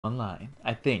Online.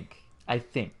 I think. I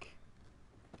think.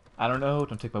 I don't know.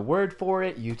 Don't take my word for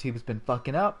it. YouTube's been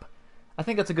fucking up. I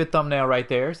think that's a good thumbnail right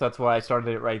there, so that's why I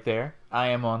started it right there. I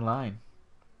am online.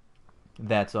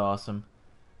 That's awesome.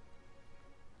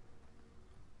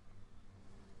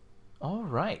 All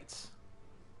right.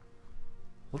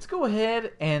 Let's go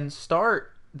ahead and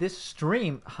start this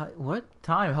stream. What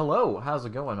time? Hello. How's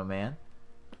it going, my man?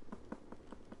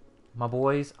 My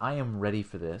boys, I am ready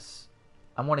for this.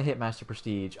 I want to hit Master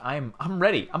Prestige. I'm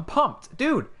ready. I'm pumped.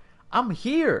 Dude, I'm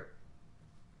here.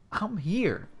 I'm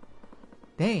here.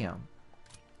 Damn.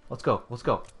 Let's go. Let's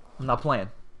go. I'm not playing.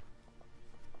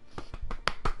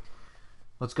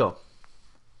 Let's go.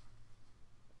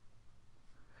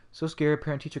 So scared.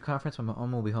 Parent-teacher conference. My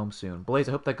mom will be home soon. Blaze,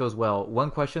 I hope that goes well.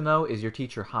 One question, though, is your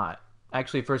teacher hot?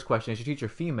 Actually, first question, is your teacher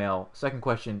female? Second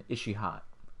question, is she hot?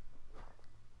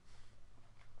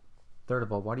 Third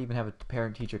of all, why do you even have a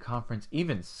parent-teacher conference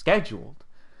even scheduled?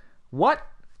 What?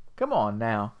 Come on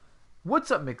now.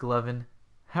 What's up, McLovin?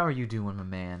 How are you doing, my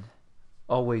man?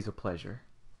 Always a pleasure.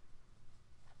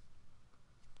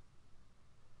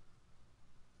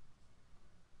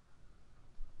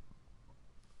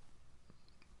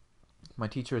 My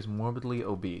teacher is morbidly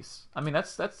obese. I mean,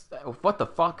 that's what the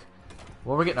fuck?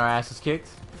 Well, we're getting our asses kicked.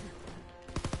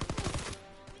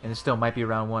 And it still might be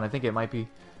round one. I think it might be.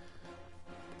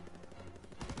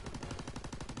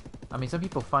 I mean, some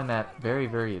people find that very,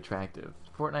 very attractive.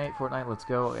 Fortnite, let's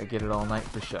go. I get it all night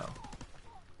for show.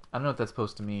 I don't know what that's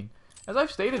supposed to mean. As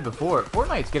I've stated before,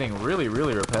 Fortnite's getting really,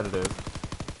 really repetitive.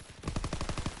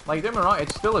 Like, don't get me wrong,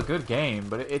 it's still a good game,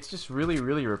 but it's just really,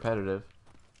 really repetitive.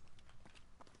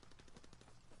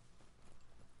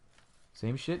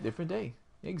 Same shit, different day.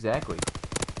 Exactly.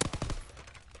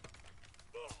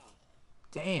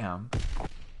 Damn.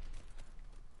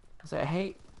 I say I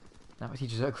hate. Now my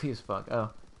teacher's ugly as fuck. Oh.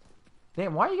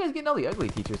 Damn, why are you guys getting all the ugly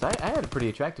teachers? I had pretty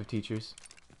attractive teachers.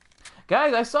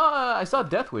 Guys, I saw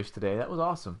Death Wish today. That was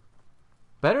awesome.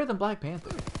 Better than Black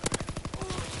Panther.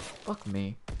 Fuck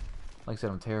me. Like I said,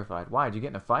 I'm terrified. Why? Did you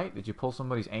get in a fight? Did you pull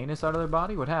somebody's anus out of their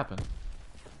body? What happened?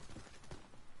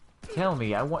 Tell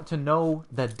me. I want to know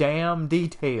the damn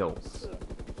details.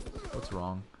 What's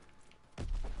wrong?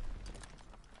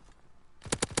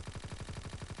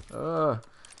 My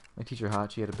teacher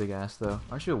hot. She had a big ass, though.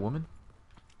 Aren't you a woman?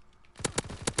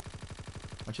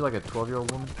 Aren't you like a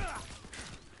 12-year-old woman?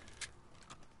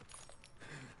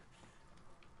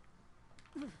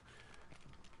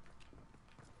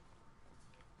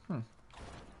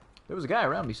 There was a guy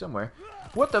around me somewhere.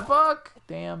 What the fuck?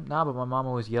 Damn. Nah, but my mom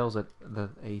always yells at the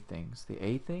A things. The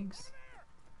A things?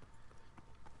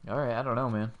 Alright, I don't know,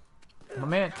 man. My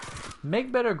man,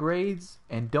 make better grades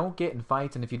and don't get in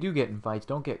fights. And if you do get in fights,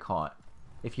 don't get caught.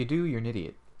 If you do, you're an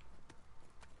idiot.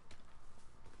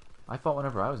 I fought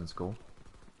whenever I was in school.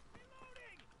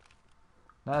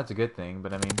 Now that's a good thing,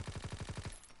 but I mean...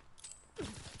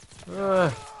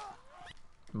 I'm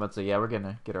about to say, yeah, we're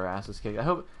gonna get our asses kicked.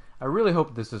 I really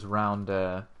hope this is round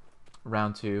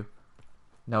 2.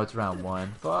 No, it's round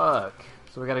 1. Fuck.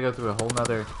 So we gotta go through a whole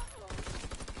nother...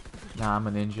 Nah, I'm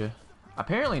a ninja.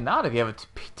 Apparently not if you have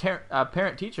a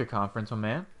parent-teacher conference, my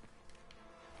man.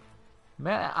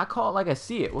 Man, I call it like I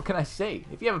see it. What can I say?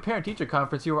 If you have a parent-teacher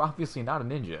conference, you are obviously not a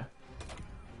ninja.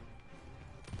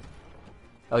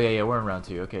 Oh, yeah, we're in round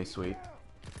 2. Okay, sweet.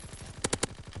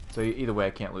 So either way,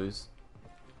 I can't lose.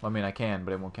 Well, I mean, I can,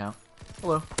 but it won't count.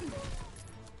 Hello.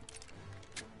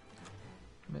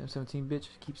 Man, I'm 17, bitch.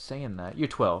 Keep saying that. You're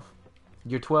 12.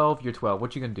 You're 12, you're 12.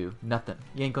 What you gonna do? Nothing.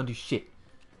 You ain't gonna do shit.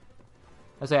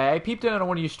 I peeped in on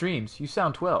one of your streams. You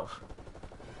sound 12.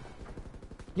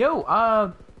 Yo,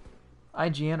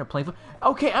 IGN or playing...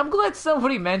 Okay, I'm glad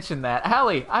somebody mentioned that.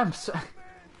 Hallie,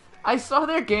 I saw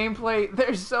their gameplay.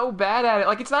 They're so bad at it.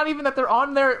 Like, it's not even that they're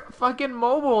on their fucking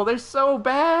mobile. They're so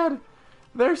bad.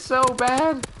 They're so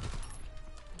bad.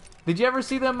 Did you ever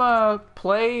see them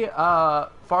play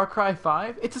Far Cry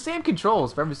 5? It's the same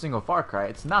controls for every single Far Cry.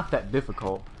 It's not that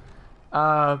difficult.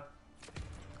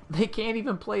 They can't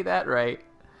even play that right.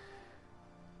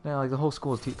 No, like the whole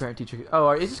school is parent-teacher... Oh,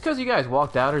 is this because you guys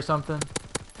walked out or something?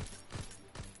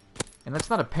 And that's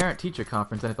not a parent-teacher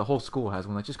conference, and if the whole school has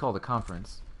one, that's just called a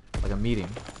conference. Like a meeting.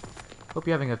 Hope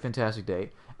you're having a fantastic day.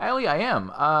 Allie, I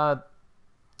am.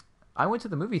 I went to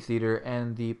the movie theater,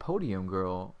 and the podium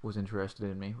girl was interested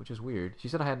in me, which is weird. She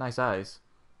said I had nice eyes,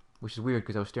 which is weird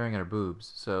because I was staring at her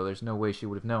boobs, so there's no way she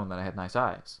would have known that I had nice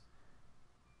eyes.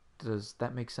 Does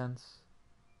that make sense?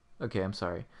 Okay, I'm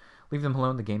sorry. Leave them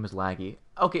alone, the game is laggy.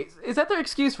 Okay, is that their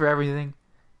excuse for everything?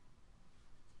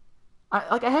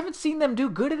 I haven't seen them do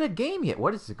good at a game yet.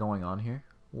 What is going on here?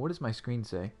 What does my screen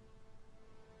say?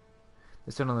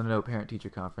 They sent on the note parent-teacher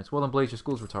conference. Well, then Blaze, your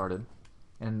school's retarded.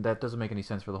 And that doesn't make any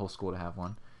sense for the whole school to have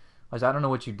one. I don't know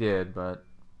what you did, but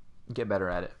get better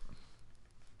at it.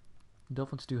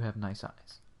 Dolphins do have nice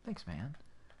eyes. Thanks, man.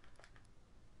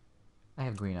 I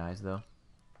have green eyes, though.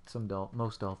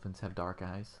 Most dolphins have dark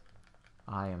eyes.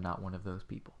 I am not one of those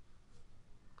people.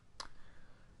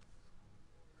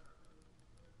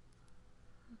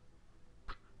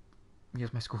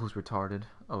 Yes, my school is retarded.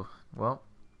 Oh, well,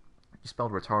 you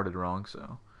spelled retarded wrong,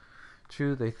 so.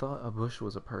 True, they thought a bush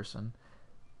was a person.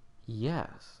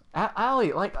 Yes. I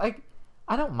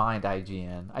don't mind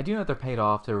IGN. I do know that they're paid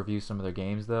off to review some of their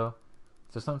games, though.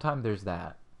 So sometimes there's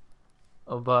that.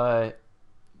 But,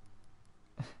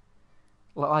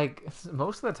 like,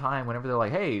 most of the time, whenever they're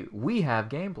like, hey, we have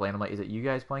gameplay, and I'm like, is it you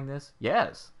guys playing this?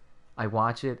 Yes. I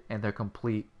watch it, and they're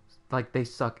complete. Like, they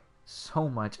suck so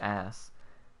much ass.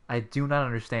 I do not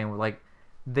understand. Like,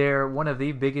 they're one of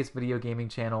the biggest video gaming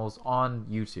channels on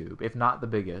YouTube, if not the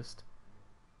biggest.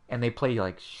 And they play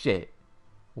like shit.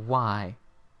 Why?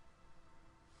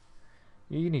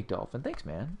 You're unique, Dolphin. Thanks,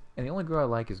 man. And the only girl I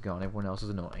like is gone. Everyone else is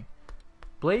annoying.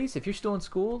 Blaze, if you're still in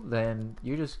school, then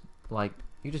you're just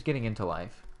getting into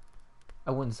life.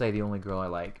 I wouldn't say the only girl I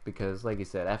like, because like I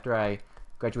said, after I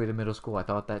graduated middle school, I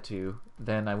thought that too.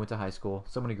 Then I went to high school.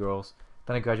 So many girls.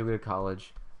 Then I graduated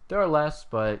college. There are less,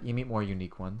 but you meet more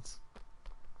unique ones.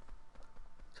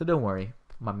 So don't worry,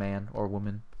 my man or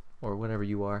woman or whatever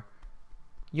you are.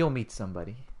 You'll meet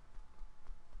somebody.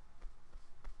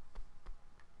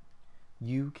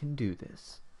 You can do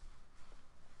this.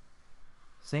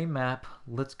 Same map.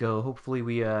 Let's go. Hopefully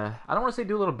we, I don't want to say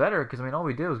do a little better, because I mean all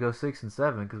we did was go 6 and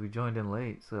 7 because we joined in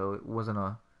late, so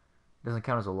it doesn't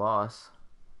count as a loss.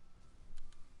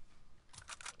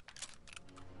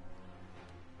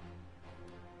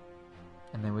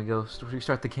 And then we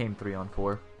start the game 3 on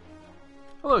 4.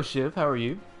 Hello, Shiv. How are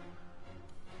you?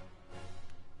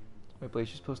 Wait, Blaze,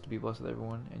 you're supposed to be blessed with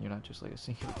everyone, and you're not just like a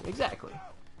singular. Exactly.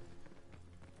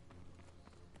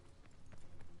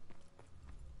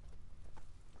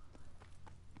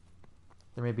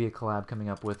 There may be a collab coming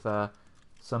up with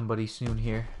somebody soon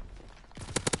here.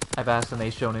 I've asked and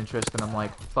they've shown interest, and I'm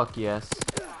like, fuck yes.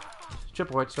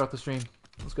 Triple White, start the stream.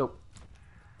 Let's go.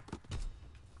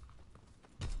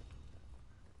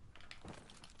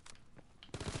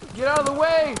 Get out of the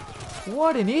way!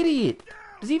 What an idiot!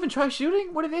 Does he even try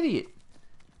shooting? What an idiot!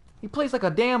 He plays like a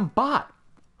damn bot.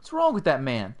 What's wrong with that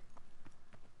man?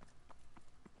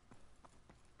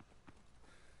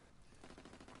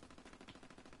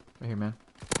 Right here, man.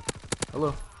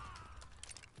 Hello.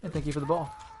 And thank you for the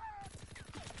ball.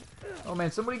 Oh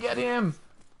man, somebody get him!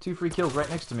 2 free kills right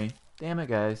next to me. Damn it,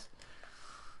 guys.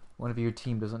 One of your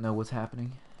team doesn't know what's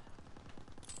happening.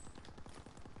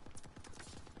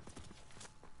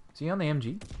 Is he on the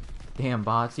MG? Damn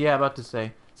bots. Yeah, about to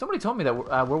say. Somebody told me that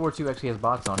World War II actually has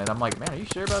bots on it. I'm like, man, are you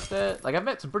sure about that? Like, I've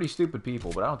met some pretty stupid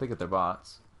people, but I don't think that they're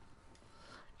bots.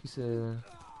 She said,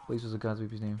 Blaze was a God's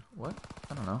VP's name. What?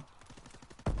 I don't know.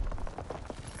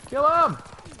 Kill him!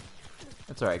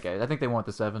 That's alright, guys. I think they want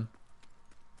the 7.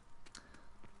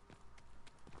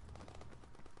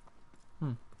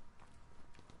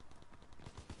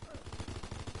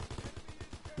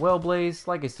 Well, Blaze,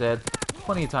 like I said,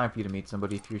 plenty of time for you to meet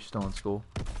somebody if you're still in school.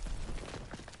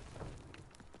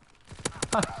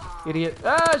 Idiot.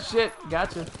 Ah, shit.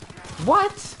 Gotcha.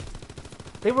 What?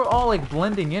 They were all, like,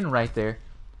 blending in right there.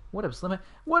 What up, Slim?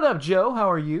 What up, Joe?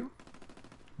 How are you?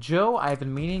 Joe, I've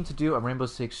been meaning to do a Rainbow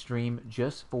Six stream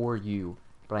just for you,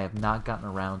 but I have not gotten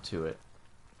around to it.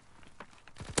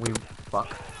 We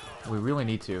really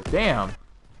need to. Damn!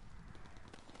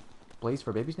 Blaze for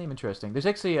a baby's name? Interesting. There's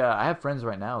actually, I have friends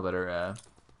right now that are,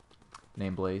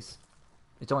 named Blaze.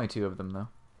 It's only 2 of them, though.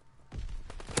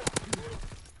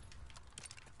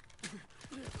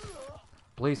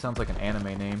 Blaze sounds like an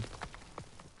anime name.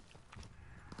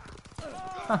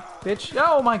 Huh, bitch.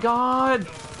 Oh my god!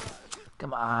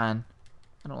 Come on.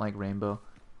 I don't like Rainbow.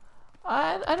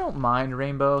 I don't mind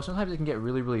Rainbow. Sometimes it can get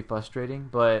really, really frustrating,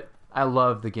 but I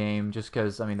love the game just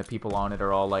because, I mean, the people on it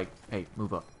are all like, hey,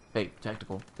 move up. Hey,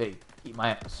 tactical. Hey, eat my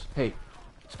ass. Hey,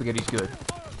 spaghetti's good.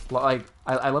 Like,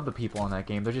 I love the people on that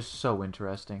game. They're just so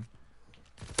interesting.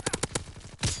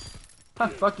 Ha,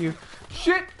 fuck you.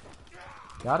 Shit!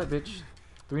 Got it, bitch.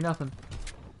 3-0.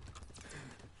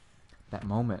 That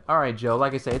moment. Alright, Joe.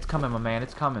 Like I say, it's coming, my man.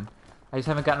 It's coming. I just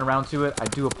haven't gotten around to it. I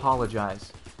do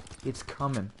apologize. It's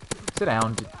coming. Sit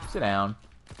down. Sit down.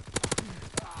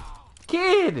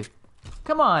 Kid!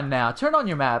 Come on now. Turn on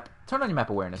your map. Turn on your map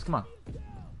awareness. Come on.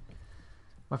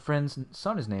 My friend's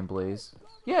son is named Blaze.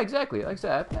 Yeah, exactly. Like I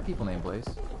said, I've had people named Blaze.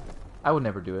 I would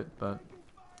never do it, but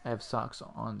I have socks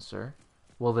on, sir.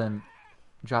 Well then,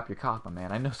 drop your cock, my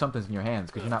man. I know something's in your hands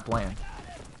because you're not playing.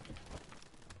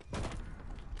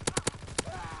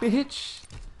 Bitch!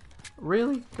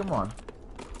 Really? Come on.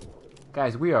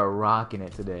 Guys, we are rocking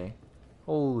it today.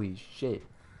 Holy shit.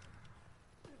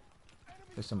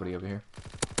 There's somebody over here.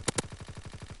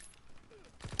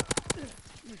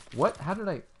 What? How did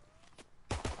I...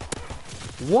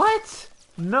 What?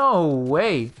 No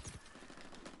way.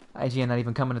 IGN not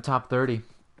even coming to top 30.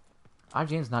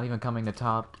 IGN's not even coming to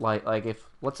top... Like if,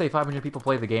 let's say 500 people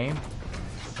play the game,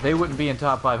 they wouldn't be in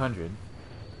top 500.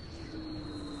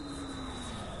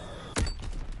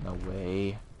 No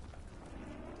way.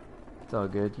 It's all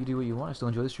good. You do what you want. I still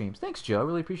enjoy the streams. Thanks, Joe. I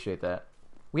really appreciate that.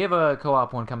 We have a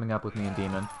co-op one coming up with me and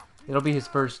Demon. It'll be his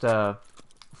first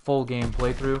full game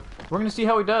playthrough. We're gonna see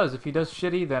how he does. If he does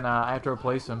shitty, then I have to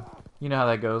replace him. You know how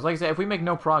that goes. Like I said, if we make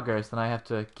no progress, then I have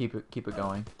to keep it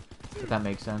going. If that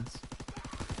makes sense.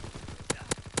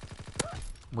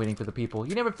 Waiting for the people.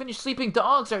 You never finished Sleeping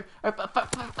Dogs or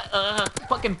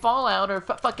fucking Fallout or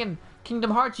fucking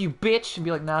Kingdom Hearts, you bitch! And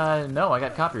be like, nah, no, I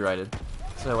got copyrighted.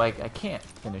 So I can't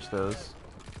finish those.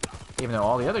 Even though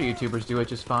all the other YouTubers do it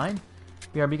just fine.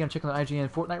 BRB, gonna check on the IGN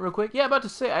Fortnite real quick? Yeah, about to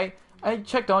say, I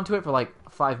checked onto it for like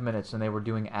 5 minutes and they were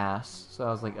doing ass. So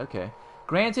I was like, okay.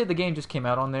 Granted, the game just came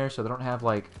out on there, so they don't have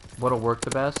like what'll work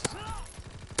the best.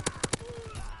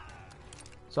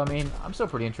 So I mean, I'm still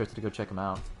pretty interested to go check them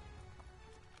out.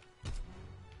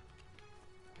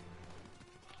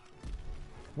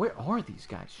 Where are these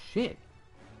guys? Shit.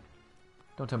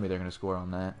 Don't tell me they're gonna score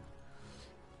on that.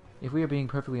 If we are being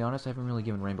perfectly honest, I haven't really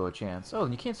given Rainbow a chance. Oh,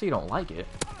 and you can't say you don't like it.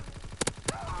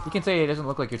 You can say it doesn't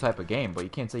look like your type of game, but you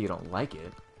can't say you don't like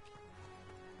it.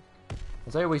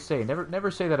 As I always say, never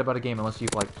say that about a game unless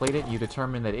you've like played it and you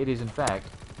determine that it is in fact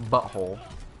butthole.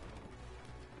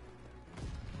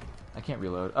 I can't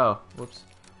reload. Oh, whoops.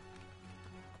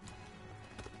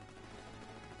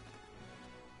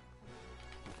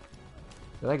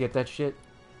 Did I get that shit?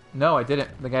 No, I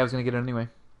didn't. The guy was gonna get it anyway.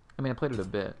 I mean, I played it a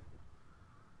bit.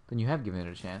 Then you have given it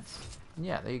a chance. And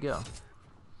yeah, there you go.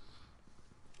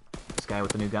 This guy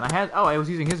with the new gun. I was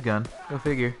using his gun. Go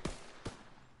figure.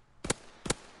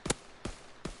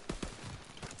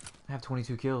 I have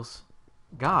 22 kills.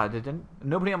 God,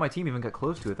 nobody on my team even got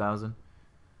close to 1,000.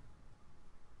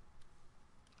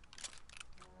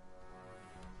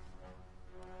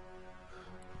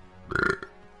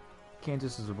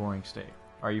 Kansas is a boring state.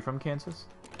 Are you from Kansas?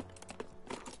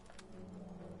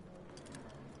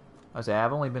 I say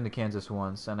I've only been to Kansas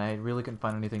once, and I really couldn't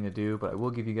find anything to do. But I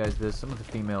will give you guys this. Some of the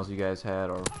females you guys had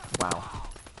are wow.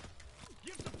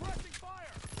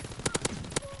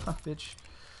 Huh, bitch.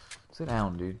 Sit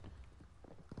down, dude.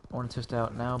 I want to test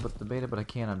out now, but the beta, but I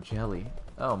can't. I'm jelly.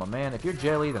 Oh my man, if you're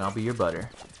jelly, then I'll be your butter.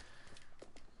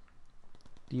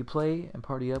 Do you play and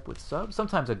party up with subs?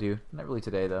 Sometimes I do. Not really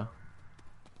today though.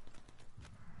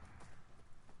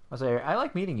 I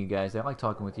like meeting you guys. I like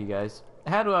talking with you guys. I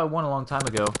had one a long time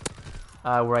ago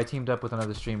where I teamed up with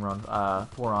another streamer on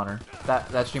For Honor.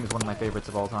 That stream is one of my favorites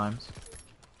of all times.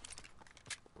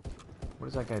 What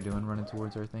is that guy doing running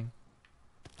towards our thing?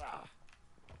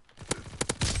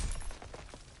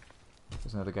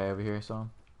 There's another guy over here. I saw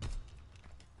him.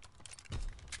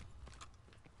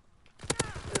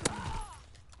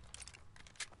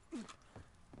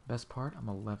 Best part? I'm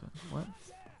 11. What?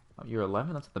 Oh, you're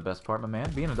 11? That's not the best part, my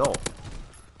man. Be an adult.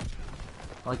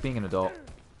 I like being an adult.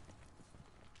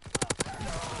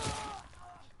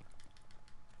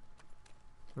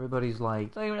 Everybody's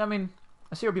like, I mean,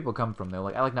 I see where people come from. They're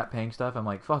like, I like not paying stuff. I'm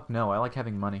like, fuck no, I like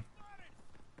having money.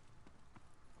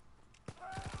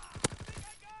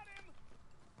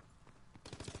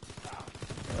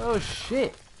 Oh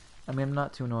shit! I mean, I'm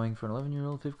not too annoying for an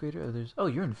 11-year-old 5th grader. Oh,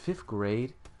 you're in 5th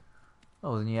grade?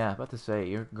 Oh, then yeah, about to say,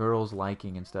 your girls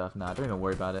liking and stuff. Nah, don't even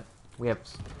worry about it. We have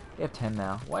 10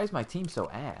 now. Why is my team so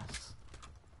ass?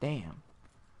 Damn.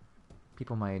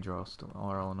 People my age are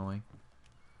all annoying.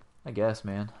 I guess,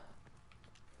 man.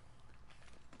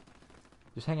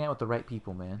 Just hang out with the right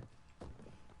people, man.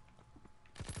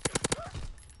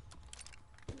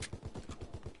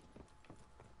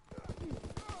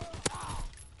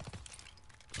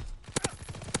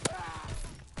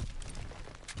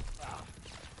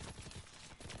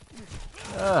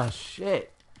 Ah,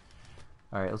 shit.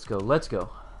 Alright, let's go. Let's go.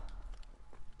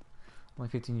 Only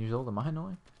 15 years old. Am I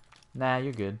annoying? Nah,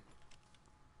 you're good.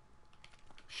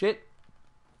 Shit.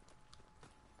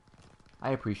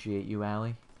 I appreciate you,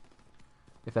 Allie.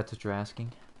 If that's what you're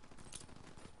asking.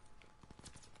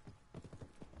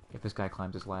 If this guy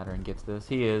climbs this ladder and gets this.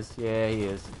 He is. Yeah, he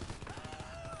is.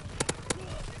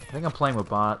 I think I'm playing with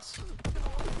bots.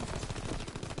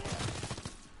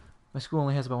 My school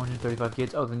only has about 135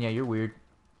 kids. Oh, then yeah, you're weird.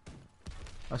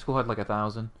 My school had like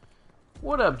 1,000.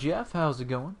 What up, Jeff? How's it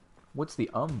going? What's the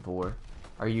for?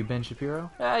 Are you Ben Shapiro?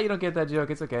 Ah, you don't get that joke.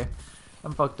 It's okay.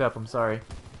 I'm fucked up. I'm sorry.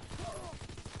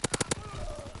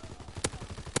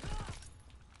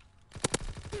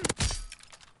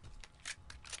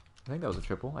 I think that was a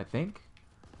triple. I think.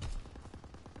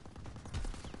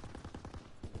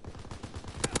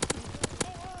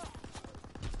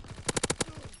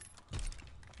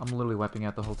 I'm literally wiping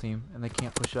out the whole team, and they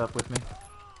can't push up with me.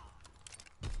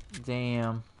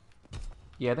 Damn.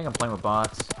 Yeah, I think I'm playing with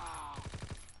bots.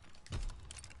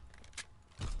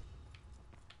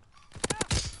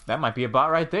 That might be a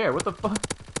bot right there. What the fuck?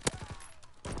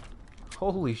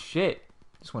 Holy shit.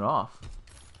 Just went off.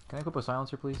 Can I equip a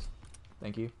silencer, please?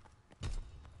 Thank you.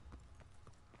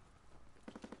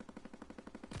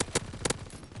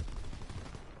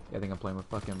 Yeah, I think I'm playing with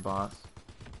fucking bots.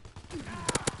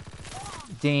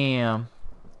 Damn.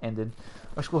 Ended.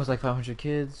 Our school has like 500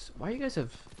 kids. Why do you guys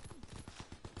have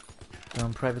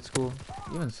private school?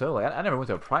 Even so, like, I never went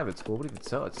to a private school, but even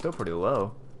so, it's still pretty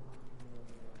low.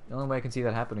 The only way I can see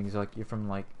that happening is like you're from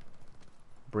like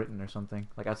Britain or something,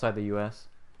 like outside the US.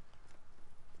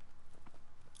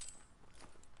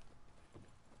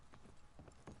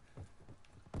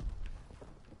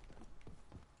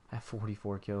 I have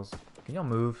 44 kills. Can y'all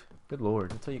move? Good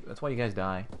lord, that's why you guys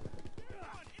die.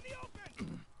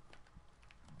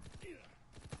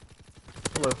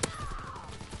 Hello.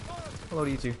 Hello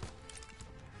to you too.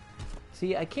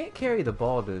 See, I can't carry the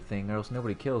ball to the thing or else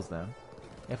nobody kills them.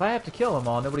 If I have to kill them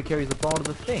all, nobody carries the ball to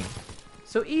the thing.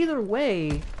 So either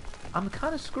way, I'm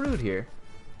kind of screwed here.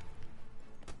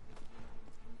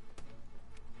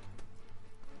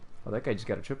 Oh, that guy just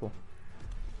got a triple.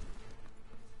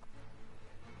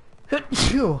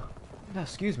 No,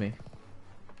 excuse me.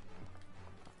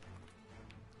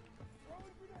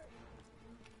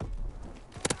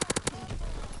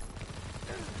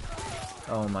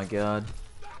 Oh my god.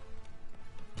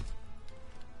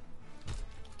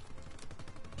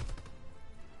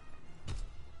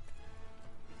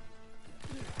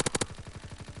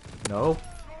 No.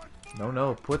 No,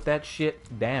 no. Put that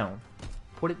shit down.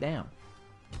 Put it down.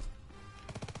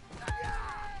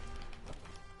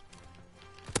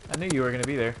 I knew you were going to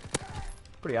be there.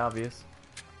 Pretty obvious.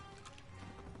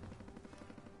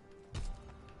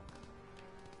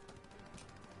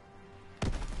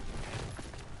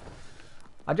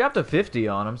 I dropped a 50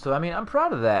 on him, so I mean, I'm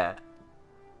proud of that.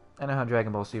 I know how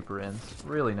Dragon Ball Super ends.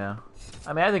 Really now.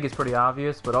 I mean, I think it's pretty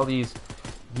obvious, but all these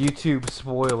YouTube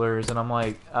spoilers, and I'm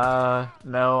like,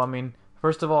 no, I mean,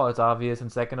 first of all, it's obvious,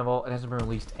 and second of all, it hasn't been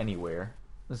released anywhere.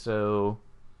 So,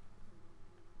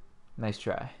 nice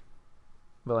try.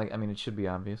 But, like, I mean, it should be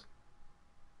obvious.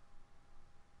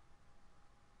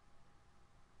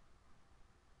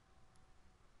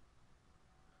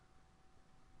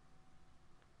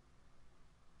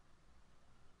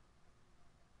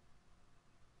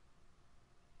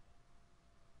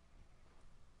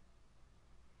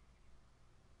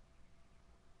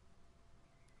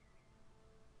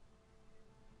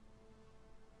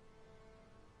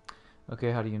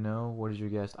 Okay, how do you know? What is your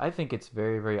guess? I think it's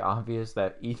very, very obvious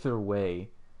that either way,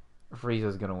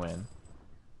 Frieza's gonna win.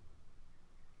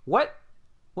 What?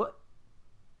 What?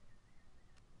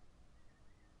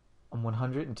 I'm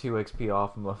 102 XP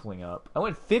off from leveling up. I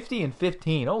went 50 and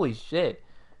 15. Holy shit.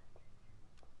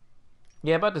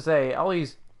 Yeah, about to say, all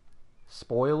these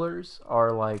spoilers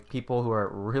are like people who are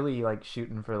really like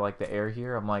shooting for like the air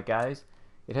here. I'm like, guys,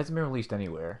 it hasn't been released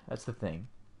anywhere. That's the thing.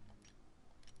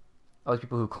 All these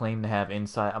people who claim to have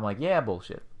insight, I'm like, yeah,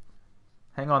 bullshit.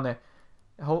 Hang on there.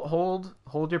 Hold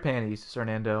your panties,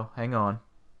 Fernando. Hang on.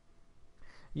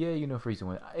 Yeah, you know Frieza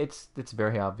win. It's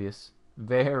very obvious.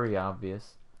 Very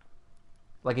obvious.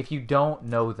 Like, if you don't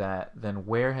know that, then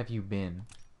where have you been?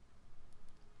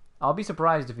 I'll be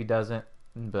surprised if he doesn't,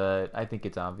 but I think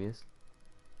it's obvious.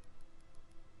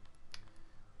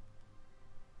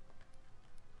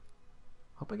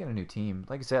 Hope I get a new team.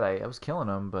 Like I said, I was killing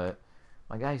them, but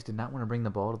my guys did not want to bring the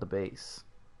ball to the base.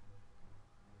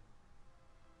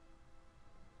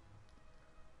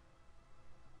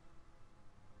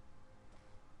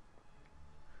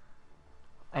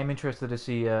 I'm interested to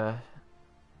see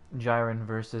Jiren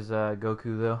versus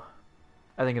Goku, though.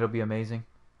 I think it'll be amazing.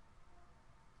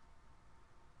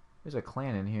 There's a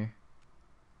clan in here.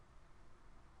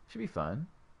 Should be fun.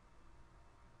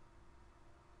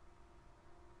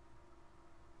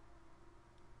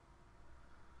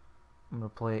 I'm gonna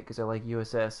play it because I like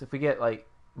USS. If we get like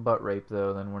butt rape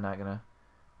though, then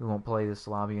we won't play this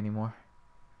lobby anymore.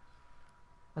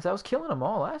 I was killing them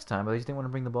all last time, but they just didn't want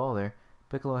to bring the ball there.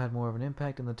 Piccolo had more of an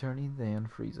impact in the tourney than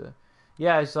Frieza.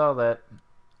 Yeah, I saw that.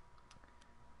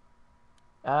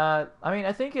 I mean,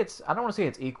 I think it's. I don't want to say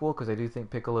it's equal because I do think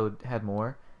Piccolo had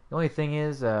more. The only thing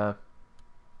is, what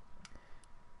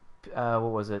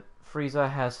was it? Frieza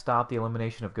has stopped the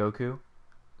elimination of Goku.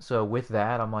 So with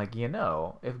that, I'm like, if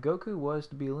Goku was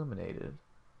to be eliminated,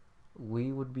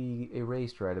 we would be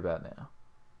erased right about now.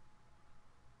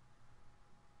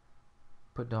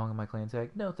 Put Dong in my clan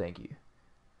tag? No, thank you.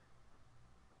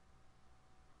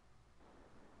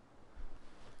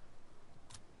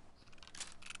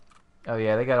 Oh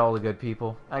yeah, they got all the good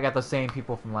people. I got the same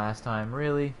people from last time.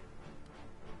 Really?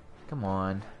 Come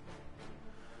on.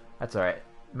 That's all right.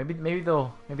 Maybe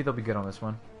they'll be good on this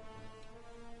one.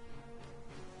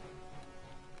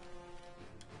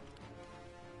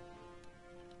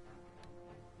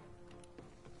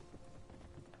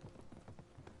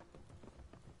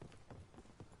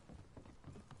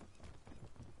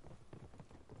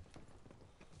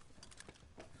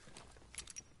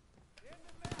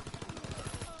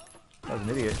 That was an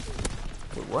idiot.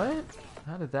 Wait, what?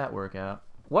 How did that work out?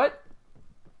 What?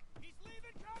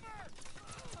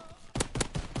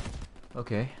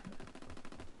 Okay.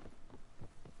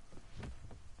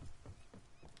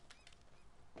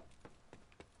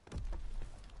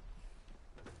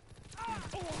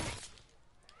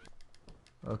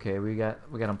 Okay, we got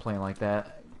him playing like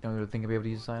that. Don't really think I'll be able to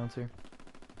use a silencer.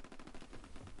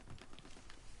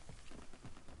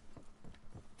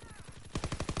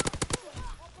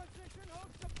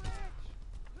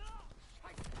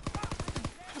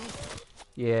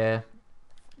 Yeah.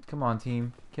 Come on,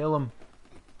 team. Kill him.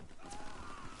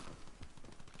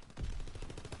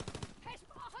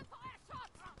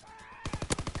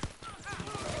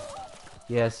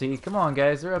 Yeah, see? Come on,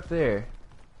 guys. They're up there.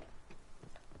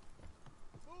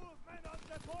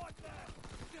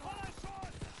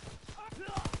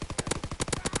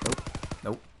 Nope.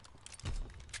 Nope.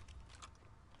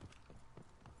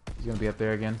 He's gonna be up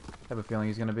there again. I have a feeling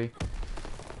he's gonna be.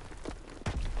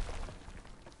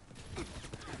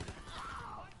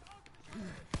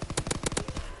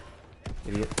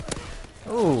 Idiot.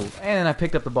 Oh, and I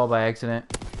picked up the ball by accident.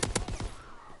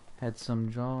 Had some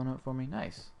drawing up for me.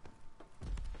 Nice.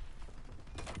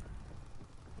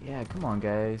 Yeah, come on,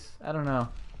 guys. I don't know.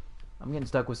 I'm getting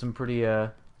stuck with some pretty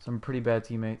bad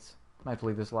teammates. Might have to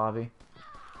leave this lobby.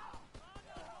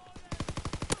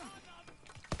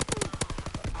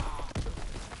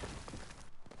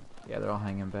 Yeah, they're all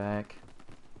hanging back.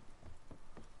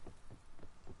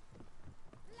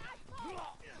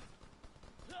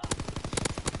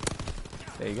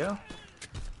 There you go.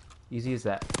 Easy as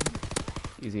that.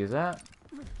 Easy as that.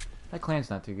 That clan's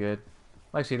not too good.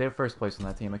 Well, actually, they're first place on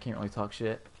that team. I can't really talk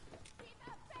shit.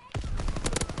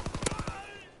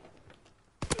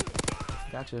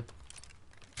 Gotcha.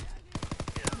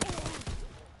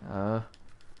 Don't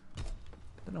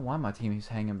know why my team is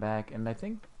hanging back, and I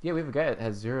think, yeah, we have a guy that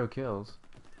has 0 kills.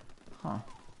 Huh.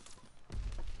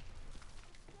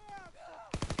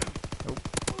 Nope.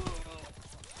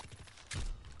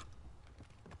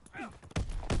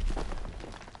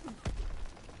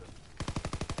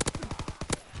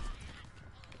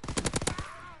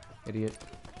 Idiot.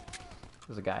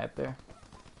 There's a guy up there.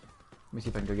 Let me see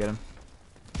if I can go get him.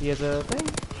 He has a thing.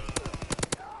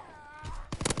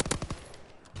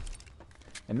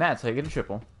 And that's how you get a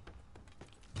triple.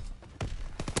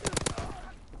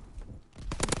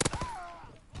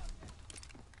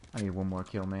 I need one more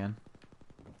kill, man.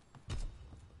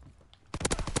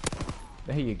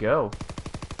 There you go.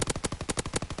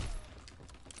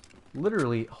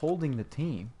 Literally holding the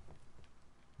team.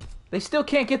 They still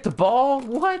can't get the ball?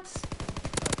 What?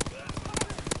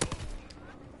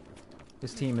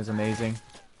 This team is amazing.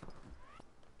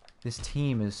 This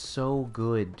team is so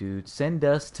good, dude. Send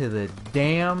us to the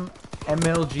damn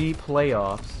MLG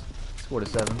playoffs. It's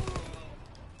 4-7.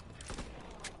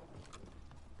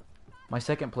 My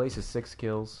second place is 6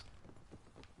 kills.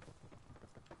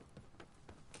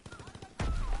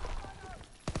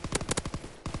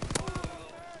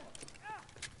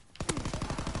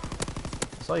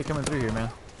 I saw you coming through here, man.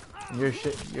 And you're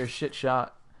a shit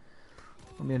shot.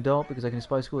 I'm an adult because I can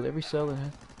spy school with every cell that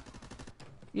has.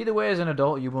 Either way, as an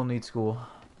adult, you will need school.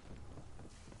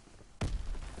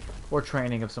 Or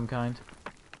training of some kind.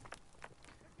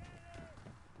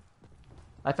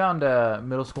 I found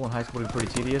middle school and high school to be pretty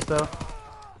tedious, though.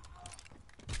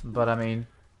 But, I mean,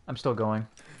 I'm still going.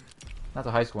 Not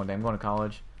to high school one day, I'm going to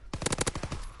college.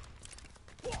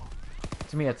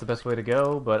 To me, that's the best way to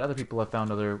go, but other people have found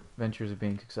other ventures of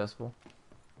being successful.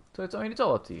 So, I mean, it's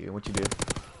all up to you, what you do.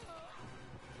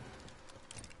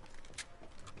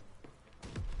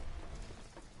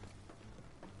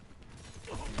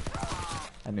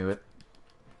 I knew it.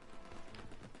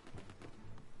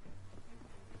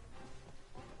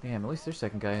 Damn, at least their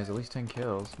second guy has at least 10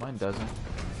 kills. Mine doesn't.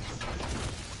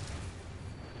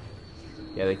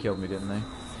 Yeah, they killed me, didn't they?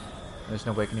 There's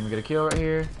no way I can even get a kill right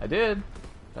here. I did.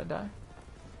 Did I die?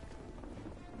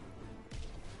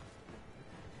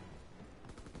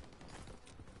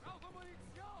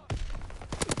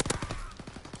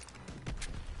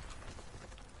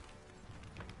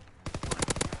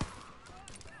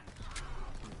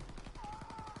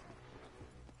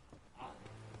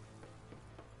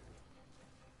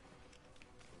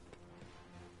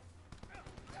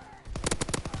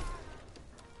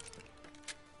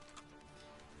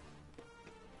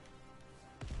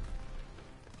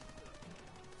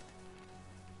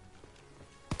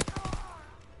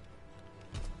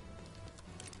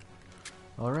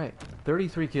 Alright,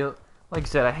 33 kills. Like I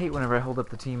said, I hate whenever I hold up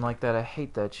the team like that. I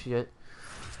hate that shit.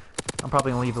 I'm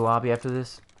probably gonna leave the lobby after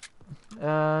this.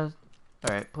 Alright,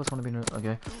 plus one to be...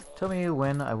 Okay. Tell me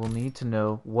when I will need to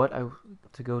know what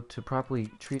to go to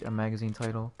properly treat a magazine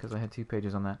title, because I had 2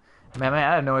 pages on that. Man, I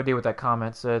had no idea what that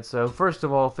comment said, so first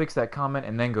of all, fix that comment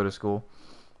and then go to school.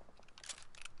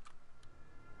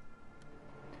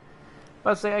 But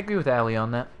I'd say I agree with Allie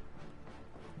on that.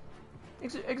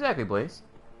 Exactly, Blaze.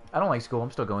 I don't like school.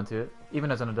 I'm still going to it,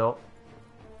 even as an adult.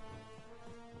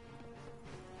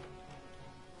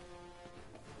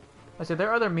 I said there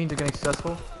are other means of getting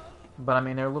successful, but I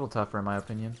mean they're a little tougher in my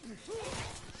opinion.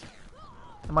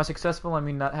 Am I successful? I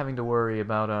mean not having to worry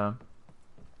about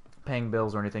paying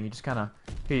bills or anything. You just kind of,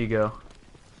 here you go.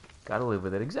 Gotta live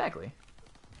with it. Exactly.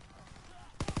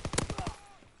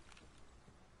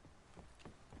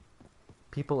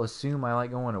 People assume I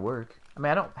like going to work. I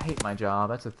mean I don't hate my job.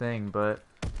 That's the thing, but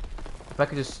if I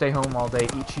could just stay home all day,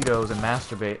 eat Cheetos, and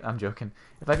masturbate... I'm joking.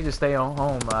 If I could just stay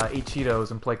home, eat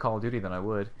Cheetos, and play Call of Duty, then I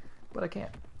would. But I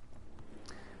can't.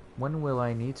 When will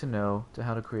I need to know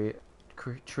how to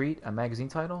treat a magazine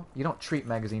title? You don't treat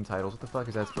magazine titles. What the fuck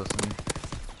is that supposed to mean?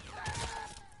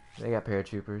 They got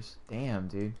paratroopers. Damn,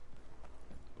 dude.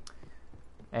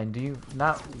 And do you...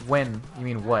 Not when, you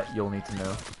mean what you'll need to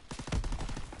know.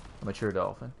 A mature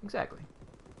dolphin. Exactly.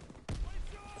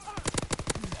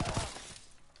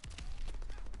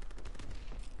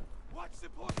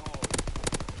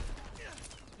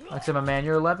 Like I said, my man,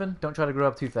 you're 11. Don't try to grow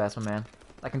up too fast, my man.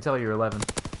 I can tell you're 11,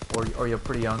 or you're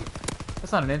pretty young.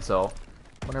 That's not an insult.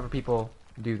 Whenever people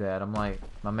do that, I'm like,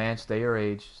 my man, stay your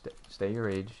age. Stay your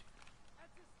age.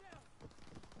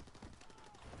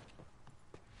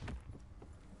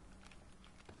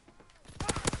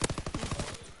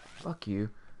 Fuck you.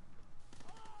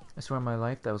 I swear on my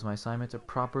life, that was my assignment to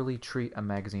properly treat a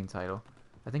magazine title.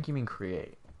 I think you mean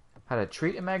create. How to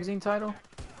treat a magazine title?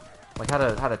 Like how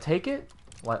to take it?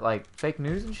 Like fake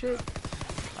news and shit?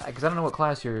 Because I don't know what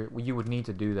class you would need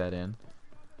to do that in.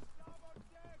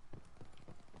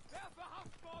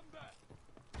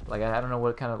 Like I don't know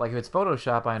what kind of, like if it's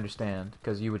Photoshop I understand,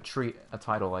 because you would treat a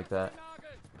title like that.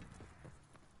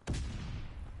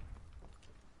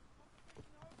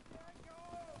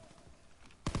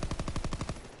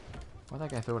 Why'd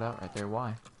that guy throw it out right there?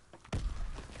 Why?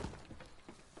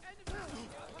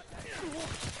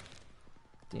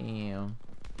 Damn.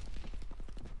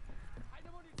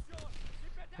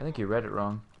 I think you read it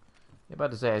wrong. You're about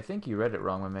to say, I think you read it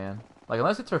wrong, my man. Like,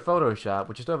 unless it's for Photoshop,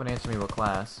 which you still haven't answered me what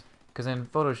class. Because in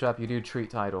Photoshop, you do treat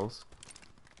titles.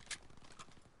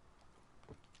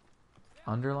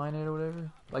 Underline it or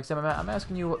whatever? Like I said, I'm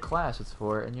asking you what class it's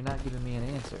for, and you're not giving me an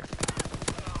answer.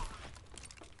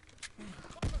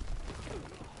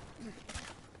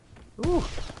 Ooh!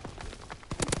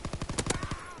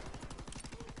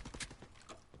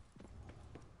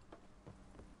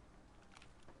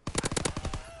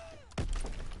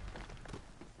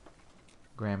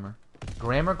 Grammar.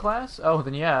 Grammar class? Oh,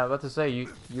 then yeah, I was about to say, you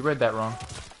read that wrong.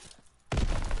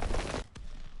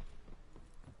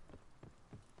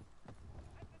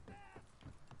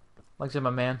 Like I said, my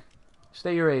man,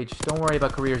 stay your age. Don't worry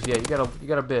about careers yet. You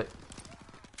got a bit.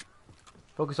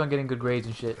 Focus on getting good grades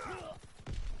and shit.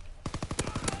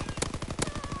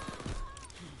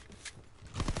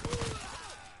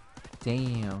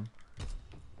 Damn.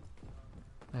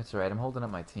 That's right, I'm holding up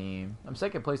my team. I'm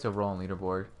second place overall on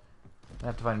leaderboard. I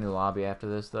have to find a new lobby after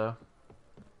this, though.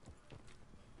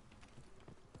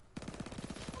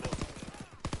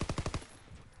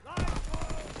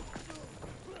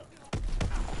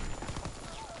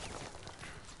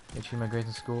 Make sure my grades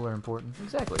in school are important.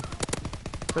 Exactly.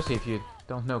 Especially if you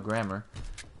don't know grammar.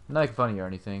 I'm not making fun of you or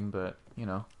anything, but, you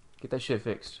know, get that shit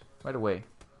fixed right away.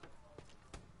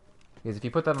 Because if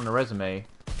you put that on a resume,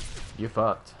 you're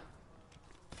fucked.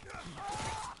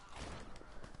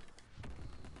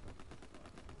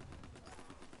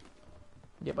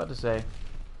 Yeah, about to say.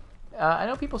 I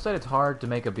know people said it's hard to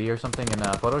make a B or something in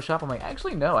Photoshop. I'm like,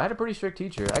 actually, no. I had a pretty strict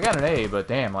teacher. I got an A, but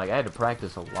damn, like, I had to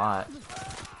practice a lot.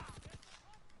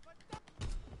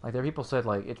 Like, there people said,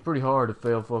 like, it's pretty hard to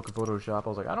fail fucking Photoshop. I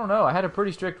was like, I don't know. I had a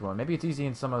pretty strict one. Maybe it's easy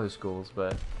in some other schools,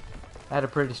 but I had a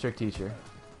pretty strict teacher.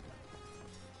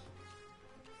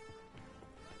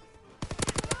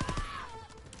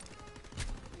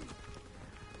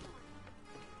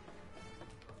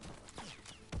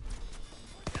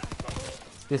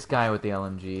 This guy with the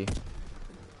LMG.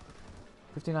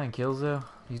 59 kills, though.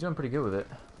 He's doing pretty good with it.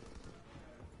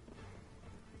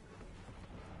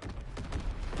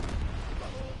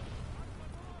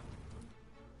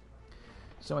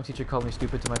 So my teacher called me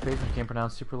stupid to my face when I can't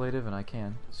pronounce superlative, and I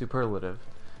can. Superlative.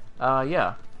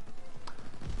 Yeah.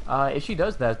 If she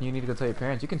does that, you need to go tell your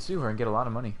parents. You can sue her and get a lot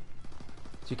of money.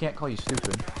 She can't call you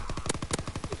stupid.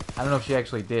 I don't know if she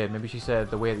actually did. Maybe she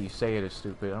said the way that you say it is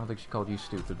stupid. I don't think she called you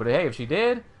stupid. But hey, if she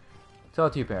did, tell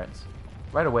it to your parents.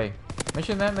 Right away.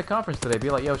 Mention that in the conference today. Be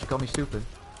like, yo, she called me stupid.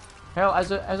 Hell,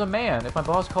 as a man, if my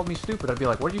boss called me stupid, I'd be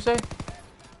like, what did you say?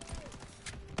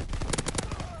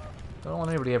 I don't want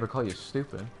anybody to ever call you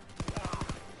stupid.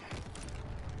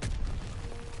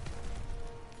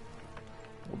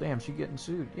 Well, damn, she getting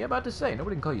sued. Yeah, about to say,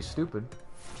 nobody can call you stupid.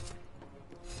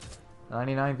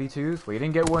 99 V2s? Well, you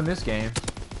didn't get one this game.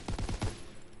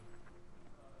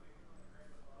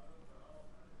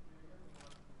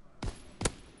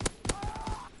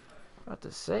 About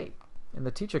to say, in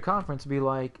the teacher conference, be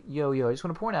like, yo, I just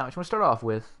want to point out, I just want to start off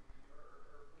with,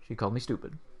 she called me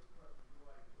stupid.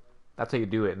 That's how you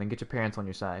do it, and then get your parents on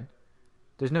your side.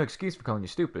 There's no excuse for calling you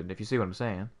stupid, if you see what I'm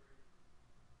saying.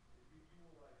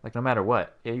 Like, no matter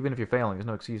what, even if you're failing, there's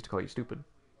no excuse to call you stupid.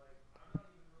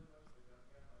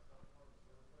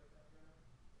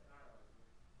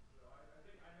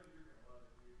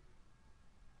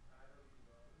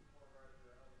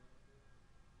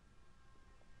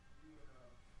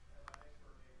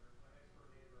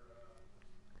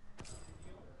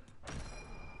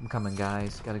 I'm coming,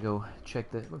 guys. Gotta go check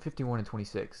the 51 and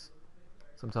 26.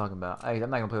 That's what I'm talking about. I'm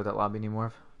not gonna play with that lobby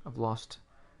anymore. I've lost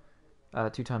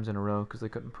 2 times in a row because they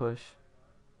couldn't push.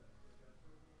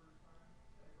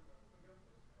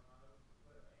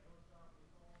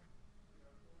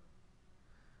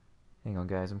 Hang on,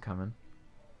 guys. I'm coming.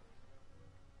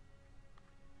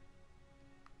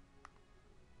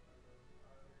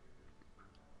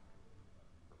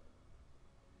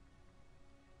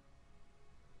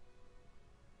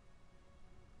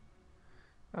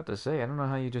 About to say, I don't know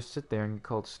how you just sit there and get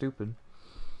called stupid.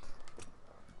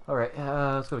 Alright,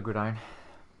 let's go to Gridiron.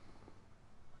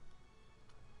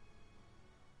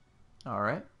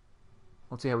 Alright.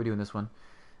 Let's see how we do in this one.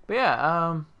 But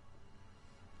yeah,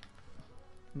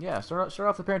 yeah, start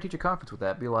off the parent-teacher conference with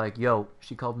that. Be like, yo,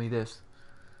 she called me this.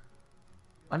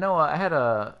 I know I had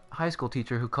a high school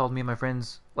teacher who called me and my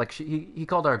friends, like, he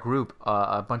called our group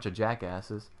a bunch of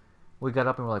jackasses. We got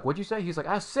up and we're like, what'd you say? He's like,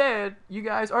 I said you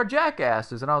guys are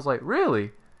jackasses. And I was like,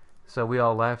 really? So we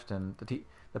all left, and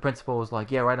the principal was like,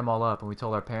 yeah, write them all up. And we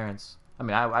told our parents. I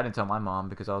mean, I didn't tell my mom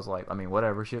because I was like, I mean,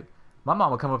 whatever. My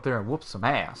mom would come up there and whoop some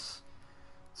ass.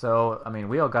 So, I mean,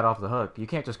 we all got off the hook. You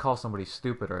can't just call somebody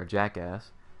stupid or a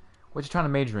jackass. What you trying to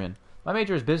major in? My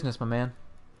major is business, my man.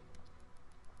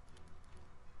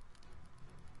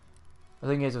 The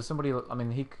thing is, if somebody, I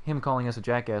mean, him calling us a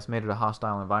jackass made it a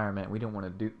hostile environment. We didn't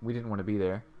want to be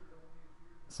there.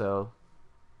 So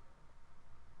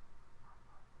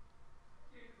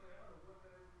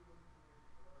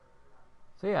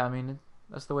yeah, I mean,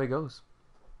 that's the way it goes.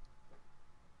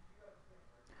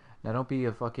 Now, don't be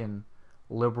a fucking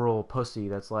liberal pussy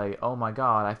that's like, oh my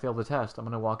god, I failed the test. I'm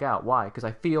gonna walk out. Why? Because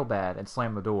I feel bad, and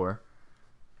slam the door.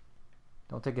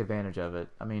 Don't take advantage of it.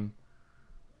 I mean,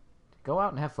 go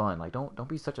out and have fun. Like, don't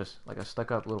be such a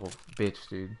stuck-up little bitch,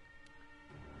 dude.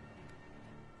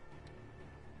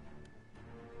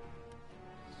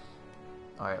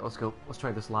 Alright, let's go. Let's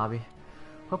try this lobby.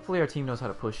 Hopefully our team knows how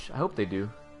to push. I hope they do.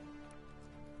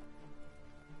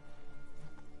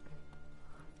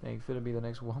 Think fit to be the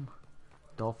next one?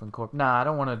 Dolphin Corp. Nah, I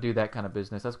don't want to do that kind of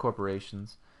business. That's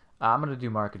corporations. I'm gonna do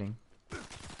marketing.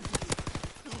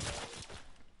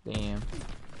 Damn.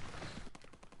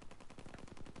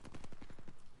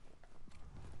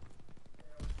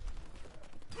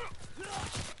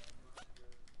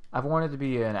 I've wanted to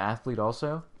be an athlete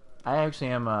also. I actually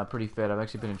am pretty fit. I've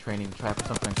actually been in training to try for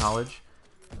something in college.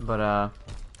 But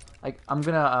I'm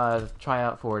gonna try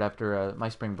out for it after my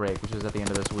spring break, which is at the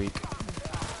end of this week.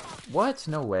 What?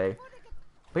 No way.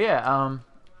 But yeah, I'm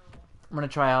gonna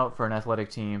try out for an athletic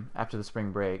team after the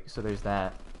spring break, so there's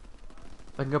that.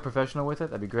 I can go professional with it,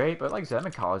 that'd be great. But like I said, I'm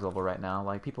in college level right now.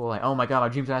 Like, people are like, oh my god, my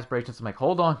dreams and aspirations. I'm like,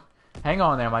 hold on. Hang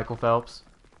on there, Michael Phelps.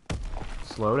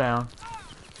 Slow down.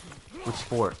 Which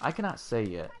sport? I cannot say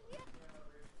yet.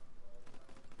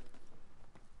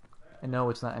 And no,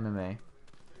 it's not MMA.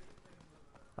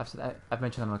 I've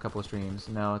mentioned that on a couple of streams.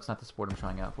 No, it's not the sport I'm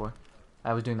trying out for.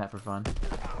 I was doing that for fun.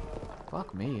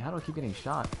 Fuck me. How do I keep getting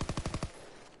shot?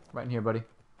 Right in here, buddy.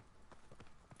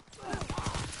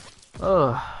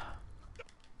 Ugh.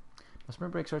 My spring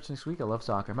break starts next week. I love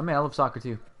soccer. My man, I love soccer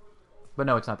too. But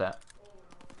no, it's not that.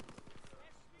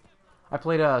 I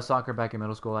played soccer back in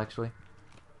middle school, actually.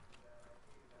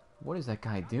 What is that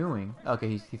guy doing?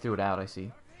 Okay, he threw it out, I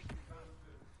see.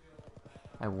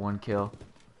 I have 1 kill.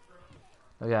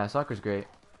 Oh yeah, soccer's great.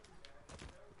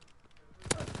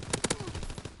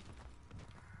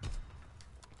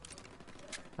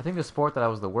 I think the sport that I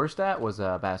was the worst at was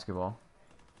basketball.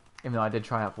 Even though I did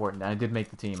try out for it and I did make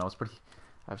the team.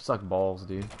 I've sucked balls,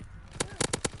 dude.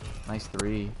 Nice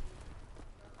 3.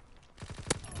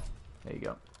 There you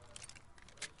go.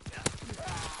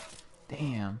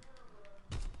 Damn.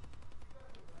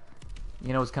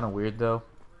 You know what's kind of weird though?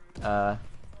 I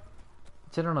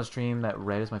said on a stream that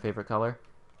red is my favorite color.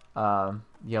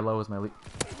 Yellow is my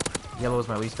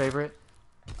least favorite.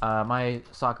 My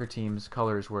soccer team's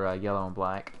colors were yellow and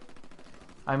black.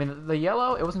 I mean, the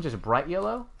yellow, it wasn't just bright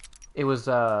yellow. It was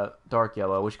dark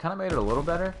yellow, which kind of made it a little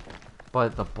better.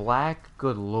 But the black,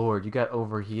 good lord, you got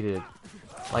overheated.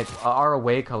 Like, our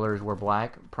away colors were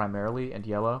black primarily and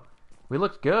yellow. We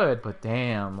looked good, but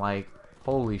damn, like,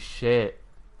 holy shit.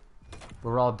 We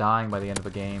were all dying by the end of the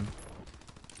game.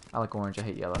 I like orange, I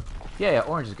hate yellow. Yeah,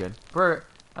 orange is good.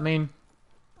 I mean,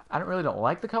 I don't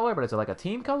like the color, but it's like a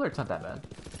team color, it's not that bad.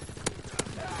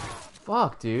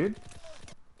 Fuck, dude.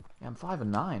 Yeah, I'm 5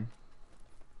 and 9.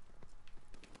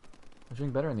 I'm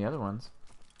doing better than the other ones.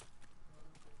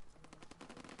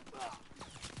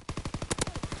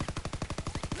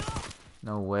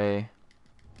 No way.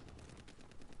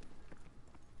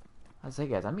 I say,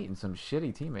 guys, I'm meeting some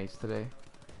shitty teammates today.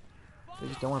 They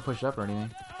just don't want to push up or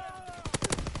anything.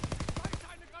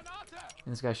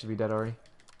 And this guy should be dead already.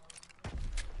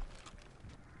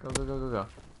 Go, go, go, go, go.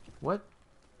 What?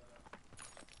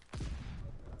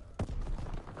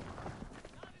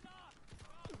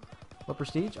 What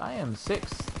prestige? I am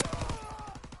 6th.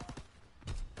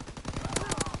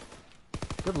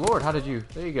 Good lord, how did you?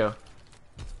 There you go.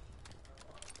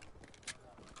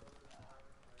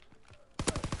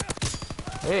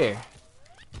 There.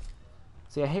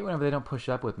 See, I hate whenever they don't push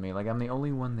up with me. Like, I'm the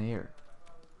only one there.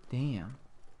 Damn.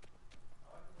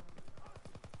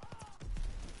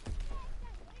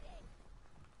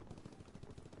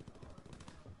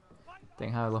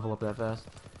 Dang, how I level up that fast.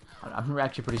 I'm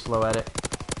actually pretty slow at it.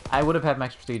 I would have had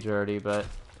max prestige already, but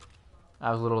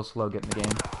I was a little slow getting the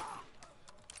game.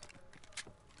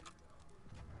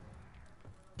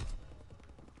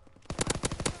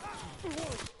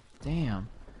 Damn.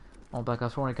 All Black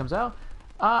Ops 4 when it comes out.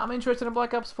 I'm interested in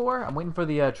Black Ops 4. I'm waiting for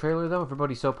the trailer, though.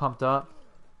 Everybody's so pumped up.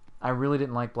 I really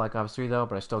didn't like Black Ops 3, though,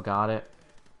 but I still got it.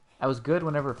 I was good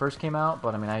whenever it first came out,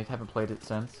 but I mean, I haven't played it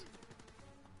since.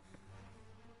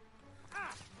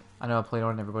 I know I played on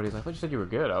it and everybody's like, I thought you said you were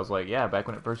good. I was like, yeah, back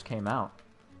when it first came out.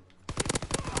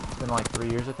 It's been like 3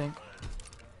 years, I think.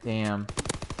 Damn.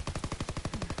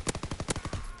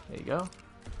 There you go.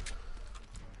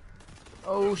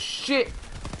 Oh, shit!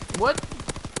 What?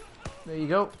 There you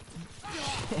go.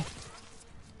 Shit.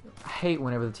 I hate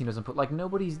whenever the team doesn't put... Like,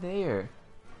 nobody's there.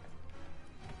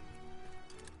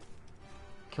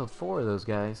 Killed 4 of those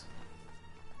guys.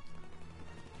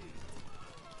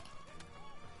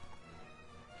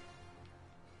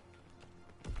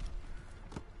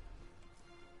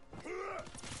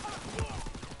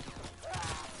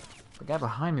 The guy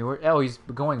behind me, oh, he's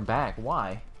going back.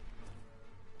 Why?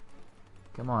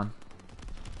 Come on.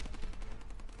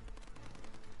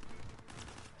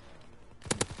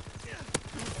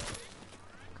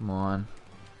 Come on.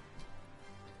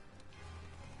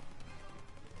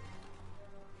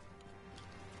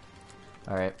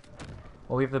 Alright.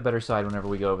 Well, we have the better side whenever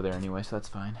we go over there anyway, so that's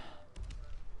fine.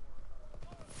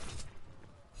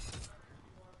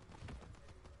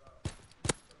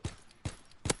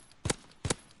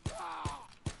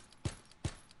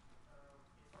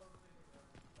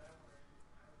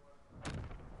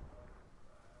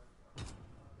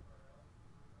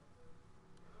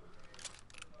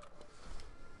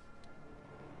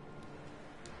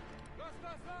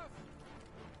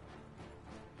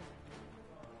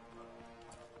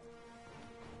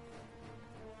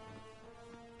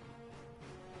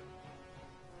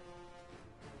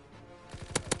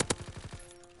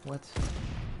 What?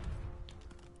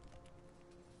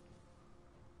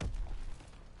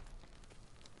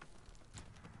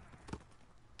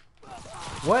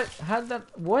 What? How'd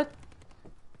that... What?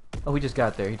 Oh, he just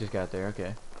got there. He just got there.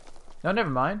 Okay. No, never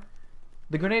mind.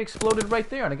 The grenade exploded right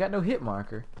there and I got no hit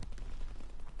marker.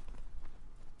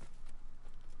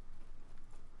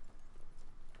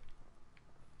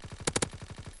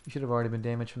 You should have already been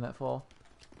damaged from that fall.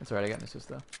 That's alright, I got an assist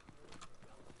though.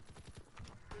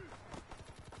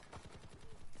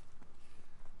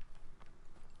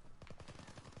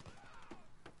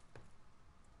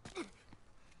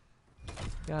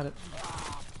 Got it.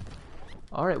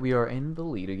 Alright, we are in the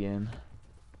lead again.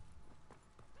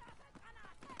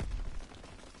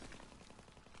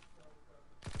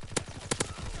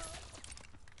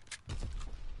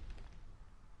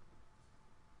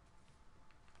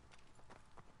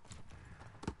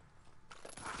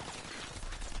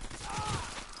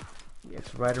 Yeah,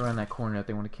 it's right around that corner that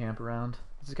they want to camp around.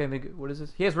 Is this guy make, what is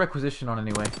this? He has requisition on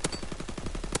anyway.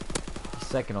 He's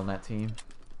second on that team.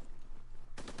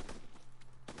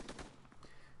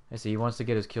 I see, he wants to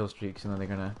get his kill streaks and then they're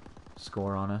gonna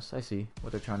score on us. I see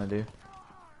what they're trying to do.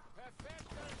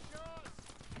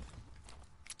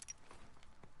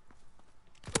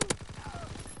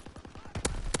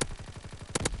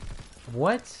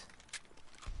 What?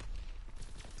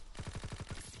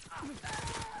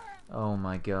 Oh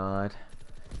my god.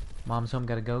 Mom's home,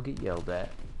 gotta go get yelled at.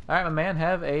 Alright, my man,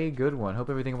 have a good one. Hope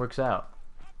everything works out.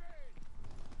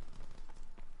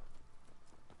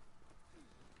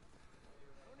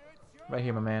 Right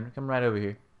here, my man. Come right over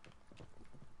here.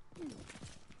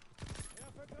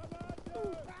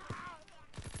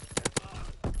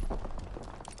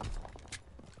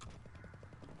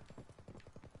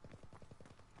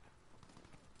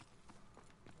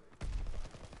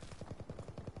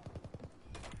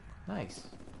 Nice.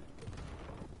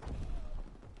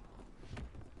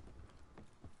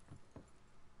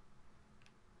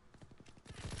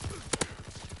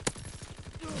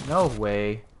 No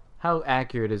way. How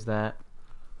accurate is that?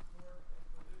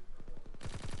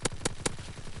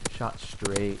 Shot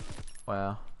straight.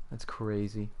 Wow, that's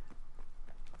crazy.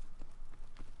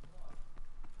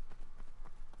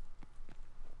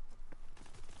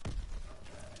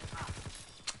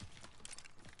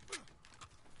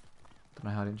 Don't know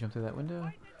how I didn't jump through that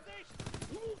window.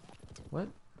 What?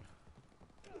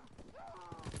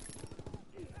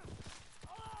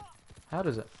 How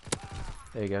does it?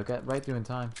 There you go, got right through in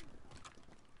time.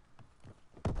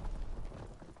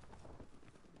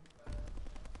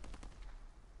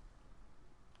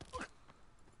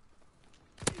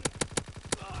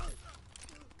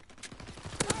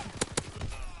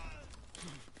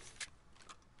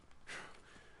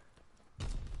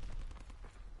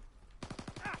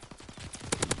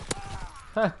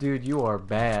 Huh, dude, you are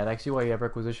bad. I see why you have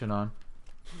requisition on.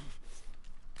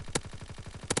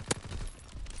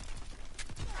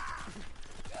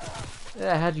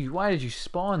 Yeah, how'd you? Why did you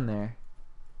spawn there?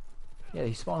 Yeah,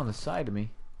 he spawned on the side of me.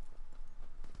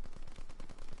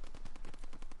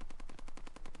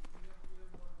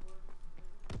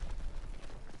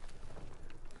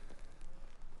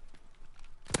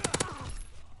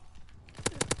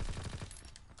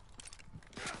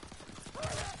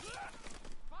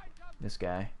 This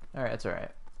guy. Alright, that's alright.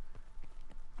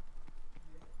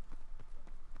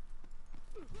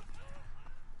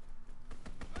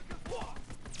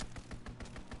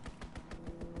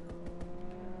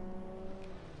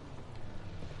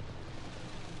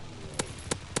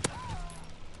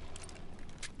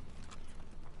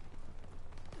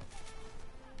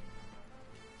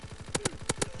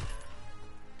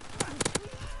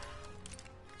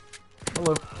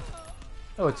 Hello.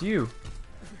 Oh, it's you.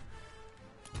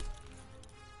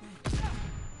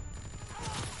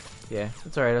 Yeah,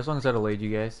 it's alright, as long as I delayed you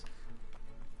guys.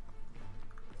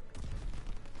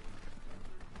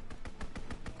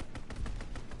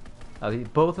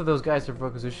 Both of those guys are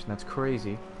requisition, that's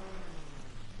crazy.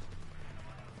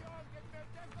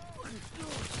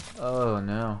 Oh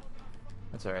no.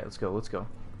 That's alright, let's go, let's go.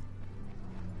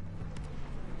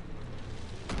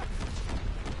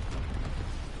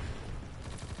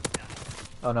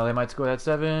 Oh no, they might score that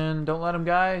 7. Don't let them,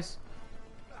 guys.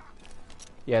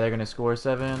 Yeah, they're gonna score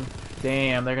 7.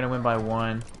 Damn, they're gonna win by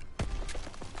 1.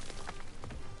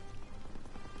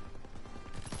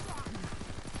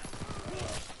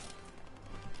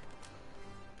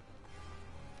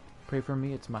 Pray for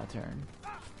me, it's my turn.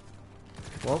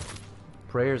 Well,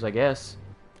 prayers, I guess.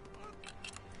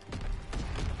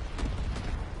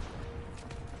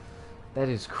 That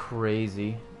is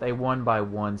crazy. They won by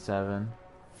 1-7.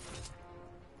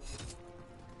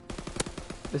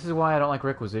 This is why I don't like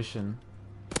requisition.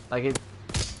 Like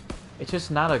it's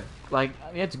just not a like.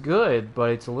 I mean, it's good, but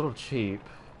it's a little cheap.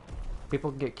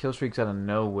 People can get kill streaks out of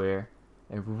nowhere.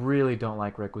 I really don't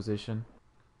like requisition.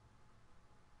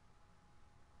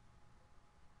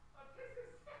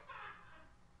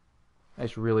 I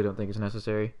just really don't think it's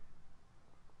necessary.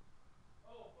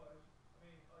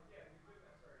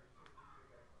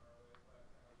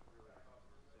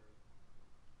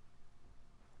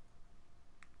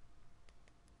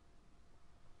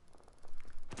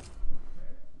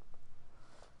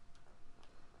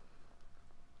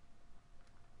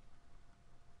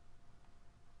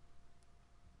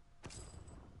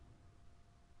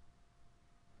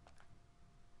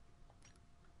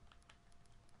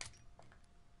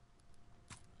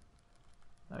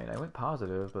 I mean, I went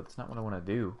positive, but it's not what I want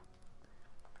to do.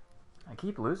 I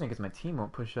keep losing because my team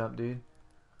won't push up, dude.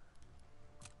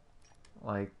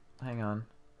 Like, hang on.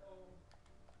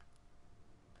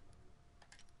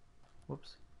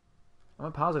 Whoops. I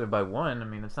went positive by 1. I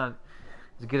mean, it's not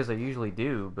as good as I usually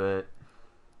do, but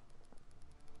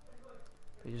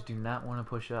they just do not want to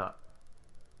push up.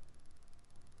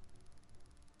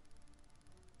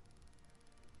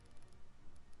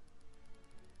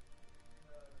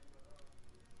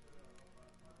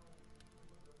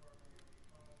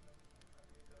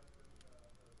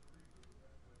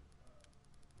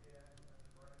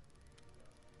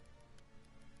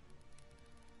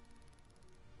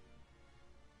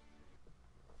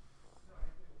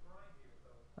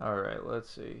 Alright, let's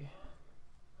see.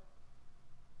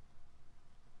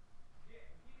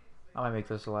 I might make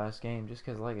this the last game just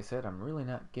because, like I said, I'm really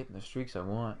not getting the streaks I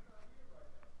want.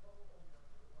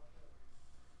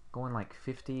 Going like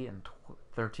 50 and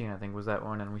 13, I think, was that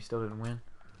one, and we still didn't win.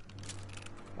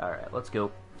 Alright, let's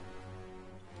go.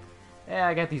 Yeah,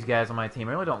 I got these guys on my team.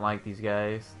 I really don't like these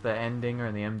guys. The N-Dinger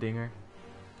and the M-Dinger.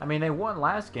 I mean, they won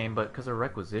last game, but because of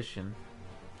requisition.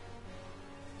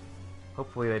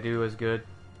 Hopefully they do as good.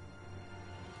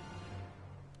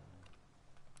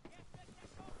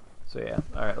 So yeah,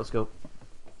 alright, let's go.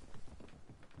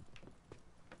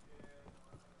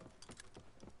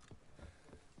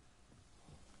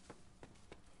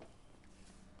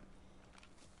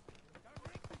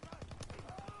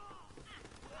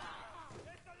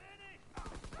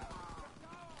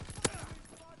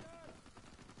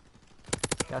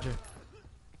 Gotcha.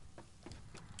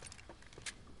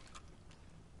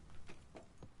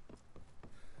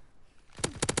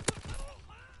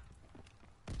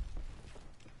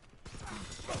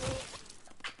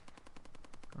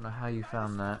 I don't know how you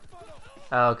found that.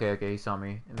 Oh, okay, he saw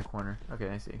me in the corner. Okay,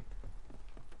 I see.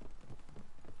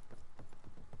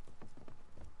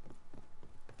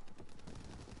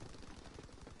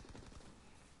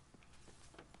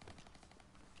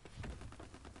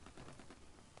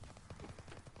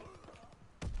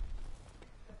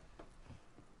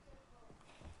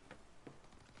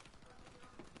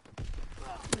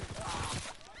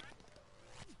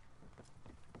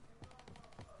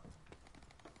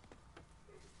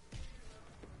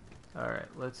 Alright,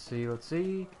 let's see.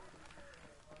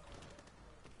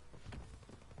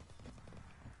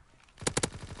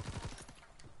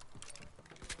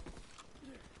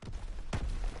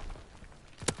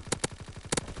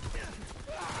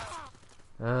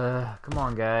 Come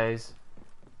on, guys.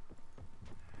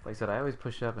 Like I said, I always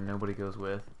push up and nobody goes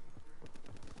with.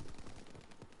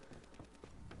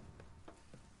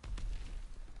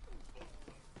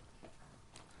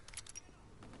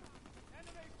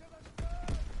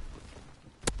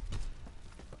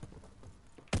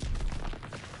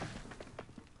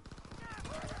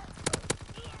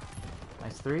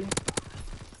 Nice 3.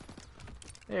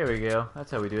 There we go.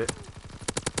 That's how we do it.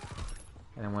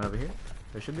 And then one over here.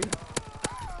 There should be.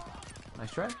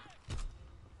 Nice try.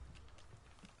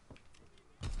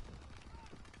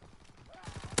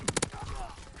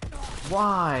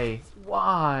 Why?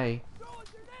 Why?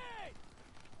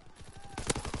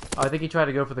 Oh, I think he tried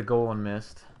to go for the goal and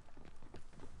missed.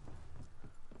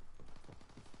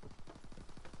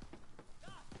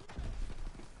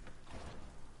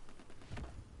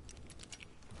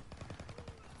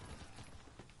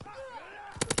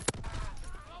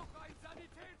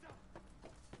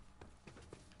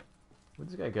 Where'd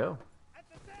this guy go?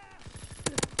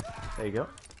 There you go.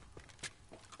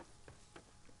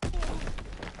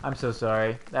 I'm so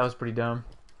sorry. That was pretty dumb.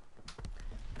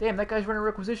 Damn, that guy's running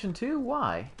requisition too?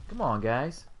 Why? Come on,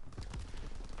 guys.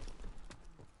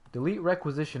 Delete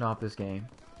requisition off this game.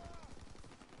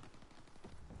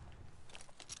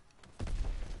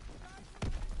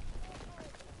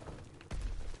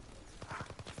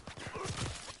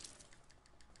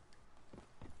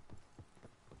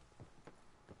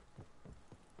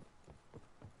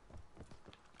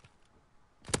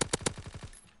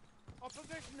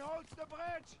 Opposition holds the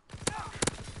bridge!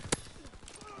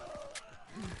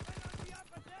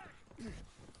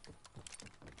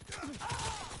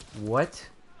 What?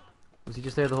 Was he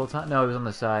just there the whole time? No, he was on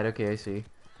the side. Okay, I see.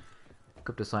 Hook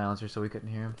up the silencer so we couldn't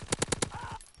hear him.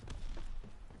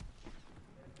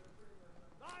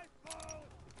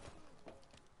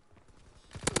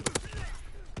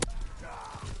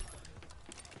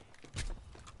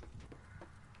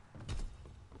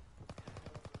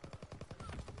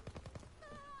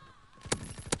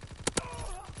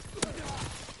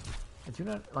 I do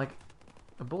not like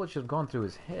a bullet should have gone through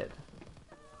his head.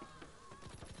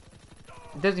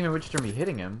 It doesn't even register me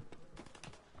hitting him.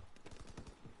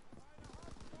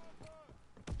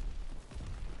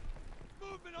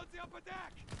 Movement on the upper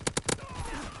deck.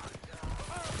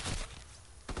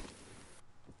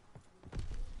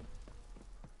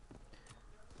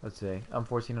 Let's see. I'm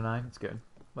 14-9. It's good.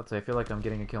 Let's say I feel like I'm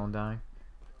getting a kill and dying.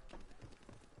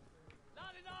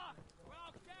 Not enough.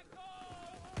 Well, get go.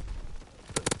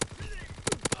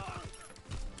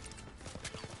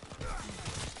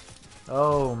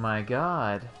 Oh my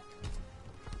god.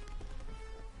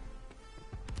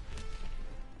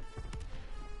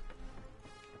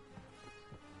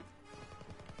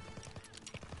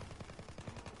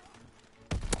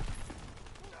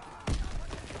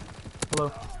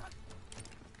 Hello.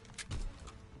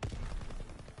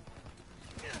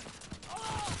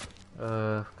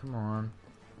 Come on.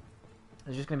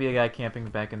 There's just gonna be a guy camping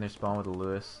back in their spawn with a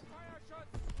Lewis.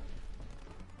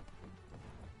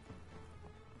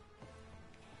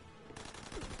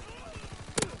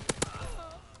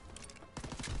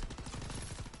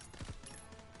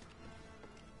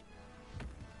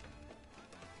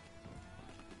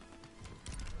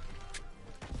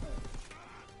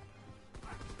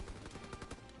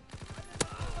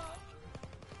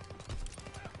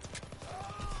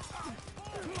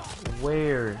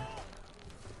 Where?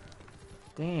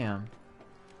 Damn.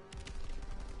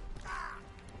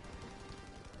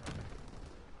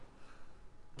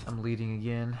 I'm leading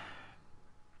again.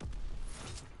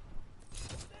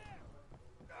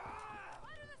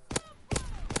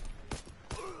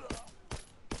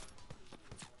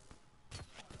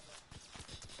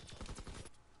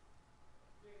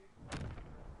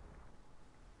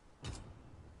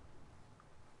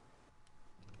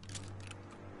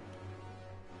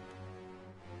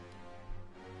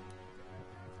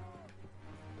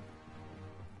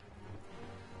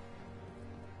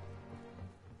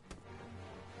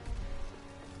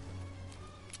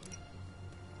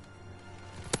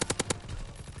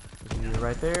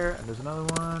 Right there, and there's another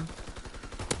one.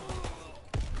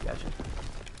 Gotcha.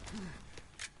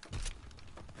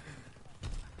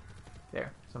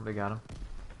 There, somebody got him.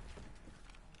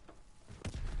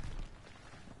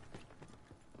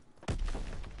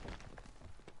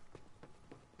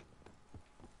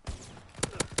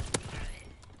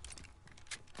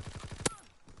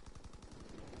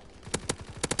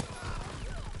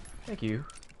 Thank you.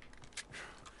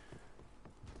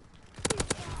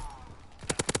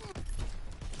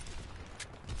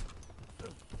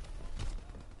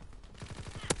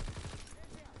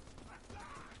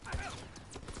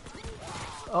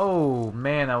 Oh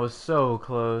man, I was so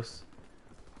close.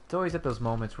 It's always at those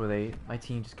moments where my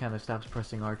team just kind of stops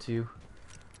pressing R2.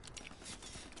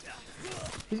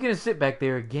 He's gonna sit back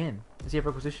there again. Does he have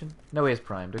requisition? No, he has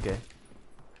primed. Okay.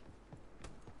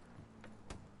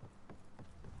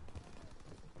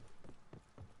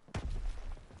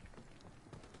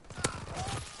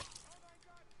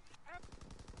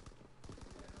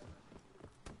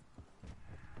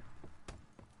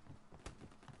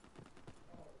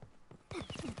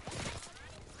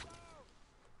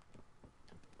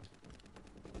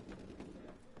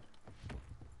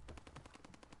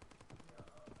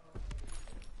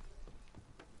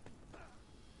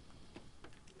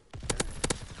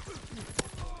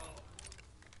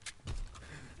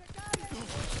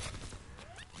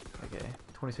 Okay,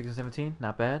 26 and 17,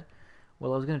 not bad.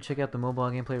 Well, I was gonna check out the mobile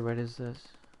gameplay right as this.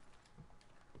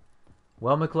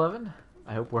 Well, McLovin,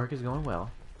 I hope work is going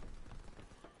well.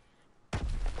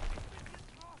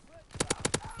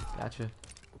 Gotcha.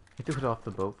 He threw it off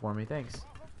the boat for me, thanks.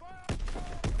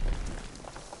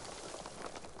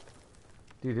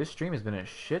 Dude, this stream has been a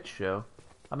shit show.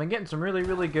 I've been getting some really,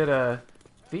 really good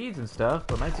feeds and stuff,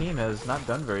 but my team has not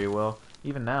done very well,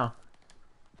 even now.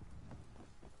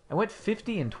 I went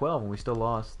 50 and 12 and we still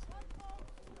lost.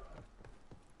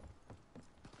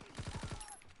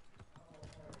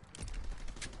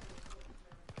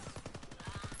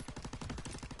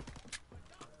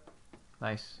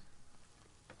 Nice.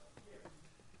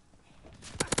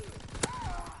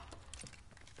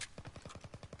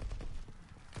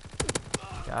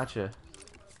 Gotcha.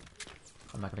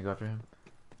 I'm not gonna go after him.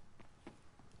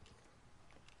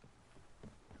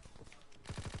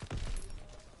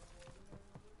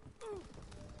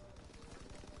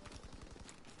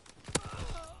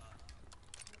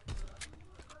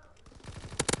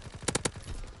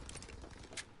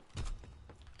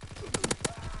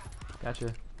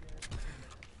 Gotcha.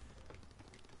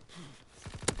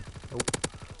 Oh.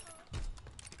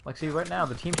 Like, see, right now,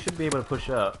 the team should be able to push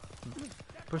up.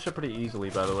 Push up pretty easily,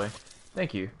 by the way.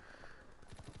 Thank you.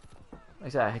 Like I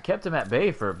said, I kept him at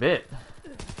bay for a bit.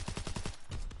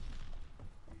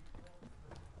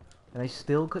 And I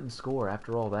still couldn't score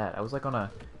after all that. I was like on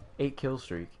a 8-kill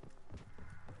streak.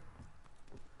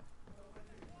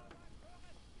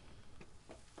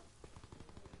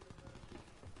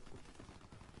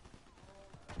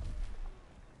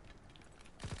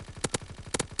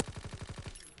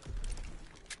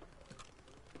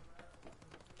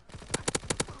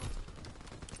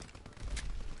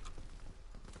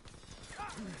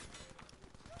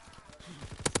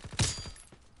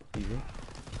 Easy.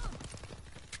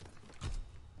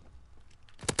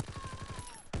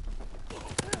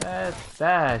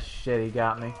 That shit, he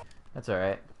got me. That's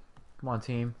alright. Come on,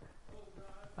 team.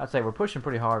 I'd say we're pushing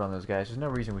pretty hard on those guys. There's no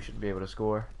reason we shouldn't be able to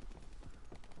score.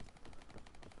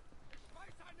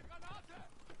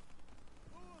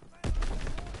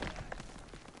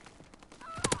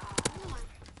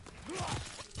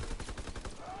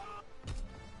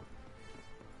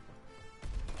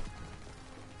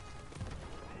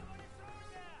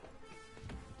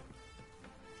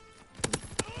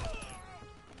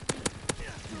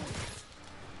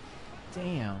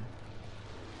 Damn.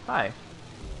 Hi.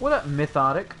 What up,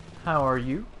 Mythotic? How are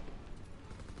you?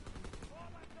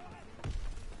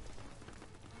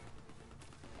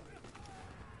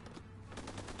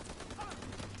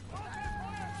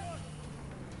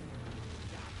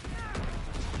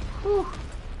 Whew.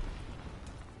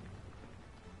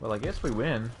 Well, I guess we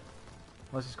win.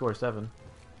 Unless you score 7.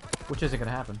 Which isn't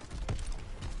gonna happen.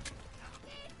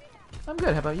 I'm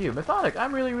good, how about you? Mythotic,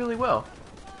 I'm really, really well.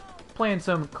 Playing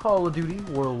some Call of Duty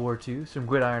World War II, some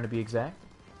Gridiron to be exact.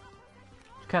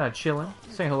 Kind of chilling,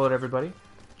 saying hello to everybody.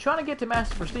 Trying to get to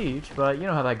Master Prestige, but you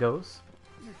know how that goes.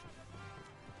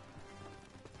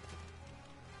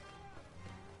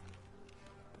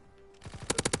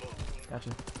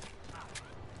 Gotcha.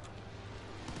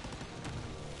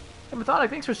 Hey,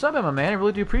 Methodic, thanks for subbing, my man. I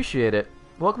really do appreciate it.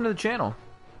 Welcome to the channel.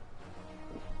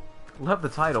 Love the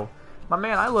title. My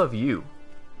man, I love you.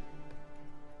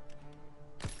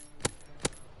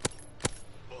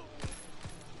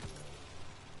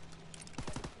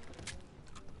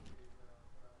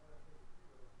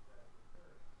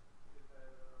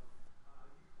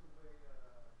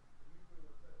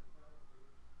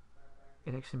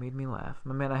 It actually made me laugh.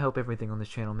 My man, I hope everything on this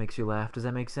channel makes you laugh. Does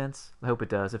that make sense? I hope it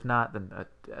does. If not, then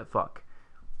fuck.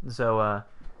 So,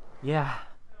 yeah.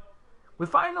 We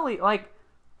finally, like,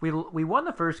 we won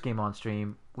the first game on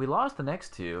stream. We lost the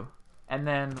next 2. And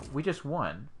then we just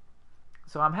won.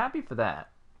 So I'm happy for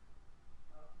that.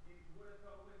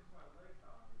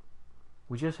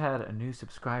 We just had a new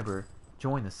subscriber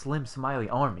join the Slim Smiley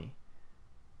Army.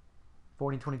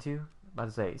 1422? About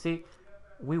to say. See,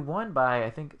 we won by, I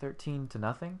think,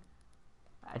 13-0.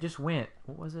 I just went,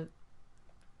 what was it?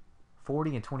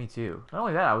 40-22. Not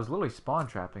only that, I was literally spawn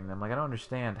trapping them. Like, I don't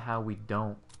understand how we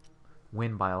don't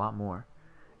win by a lot more.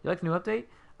 You like the new update?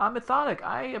 Methodic,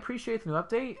 I appreciate the new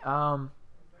update.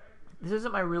 This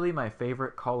isn't really my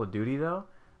favorite Call of Duty, though.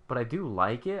 But I do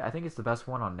like it. I think it's the best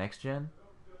one on next gen.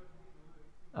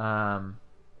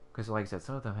 Because, like I said,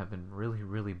 some of them have been really,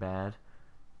 really bad.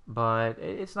 But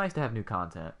it's nice to have new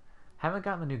content. Haven't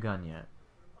gotten the new gun yet.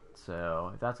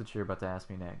 So, if that's what you're about to ask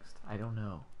me next, I don't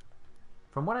know.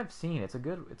 From what I've seen, it's a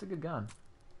good gun.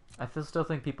 I still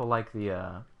think people like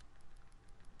the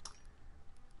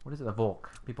what is it? The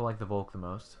Volk. People like the Volk the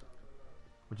most,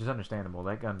 which is understandable.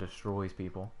 That gun destroys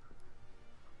people.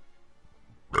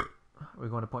 Are we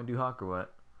going to Point Duhawk or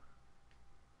what?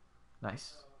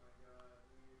 Nice.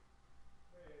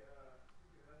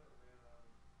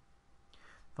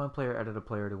 Fun player added a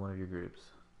player to one of your groups.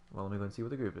 Well, let me go and see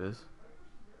what the group is.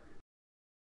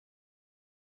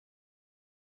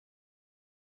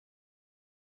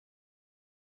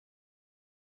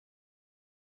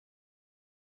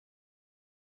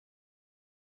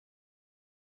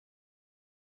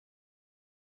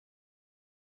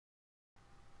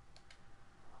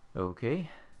 Okay.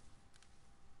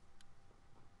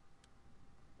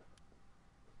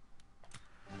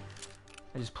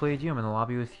 I just played you. I'm in the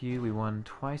lobby with you. We won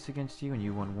twice against you, and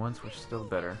you won once, which is still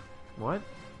better. What?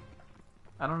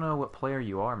 I don't know what player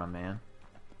you are, my man.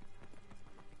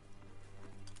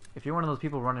 If you're one of those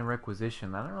people running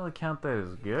Requisition, I don't really count that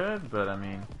as good, but I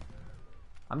mean...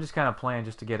 I'm just kind of playing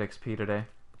just to get XP today.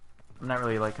 I'm not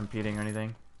really, like, competing or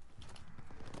anything.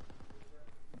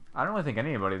 I don't really think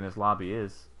anybody in this lobby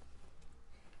is.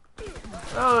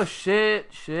 Oh, shit,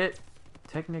 shit.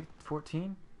 Technic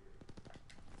 14?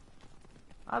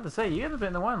 I have to say, you haven't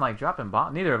been the one, like, dropping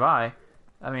bombs. Neither have I.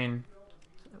 I mean,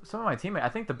 some of my teammates, I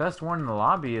think the best one in the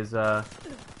lobby is, I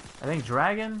think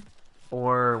Dragon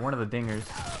or one of the dingers.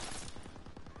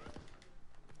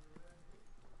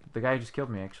 The guy who just killed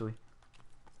me, actually.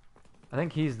 I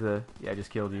think he's the... Yeah, I just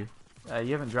killed you.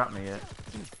 You haven't dropped me yet.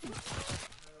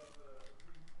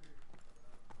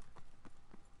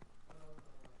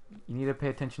 You need to pay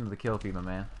attention to the kill feed, my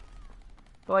man.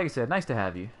 But like I said, nice to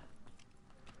have you.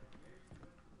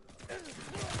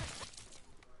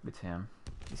 It's him.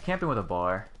 He's camping with a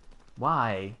bar.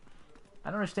 Why? I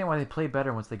don't understand why they play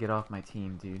better once they get off my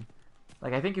team, dude.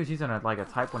 Like, I think he was using like a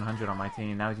Type 100 on my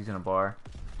team. Now he's using a bar.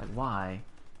 Like, why?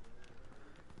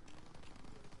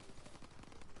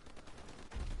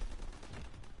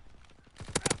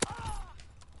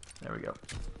 There we go.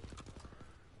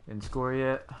 Didn't score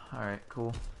yet. Alright,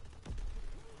 cool.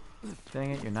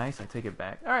 Dang it, you're nice. I take it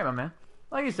back. Alright, my man.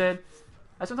 Like you said,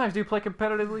 I sometimes do play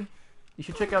competitively. You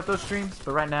should check out those streams.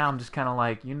 But right now, I'm just kind of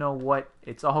like, you know what?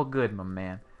 It's all good, my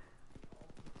man.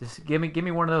 Just give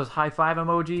me one of those high five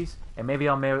emojis, and maybe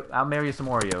I'll marry you some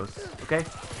Oreos. Okay?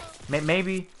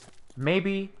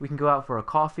 Maybe we can go out for a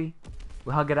coffee.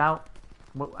 We'll hug it out.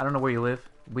 I don't know where you live.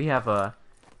 We have a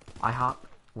IHOP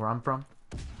where I'm from.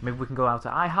 Maybe we can go out to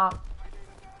IHOP,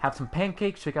 have some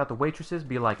pancakes, check out the waitresses,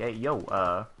 be like, hey, yo,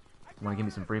 wanna give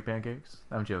me some free pancakes?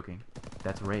 I'm joking.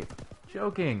 That's rape.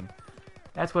 Joking.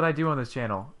 That's what I do on this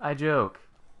channel. I joke.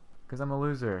 Because I'm a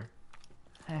loser.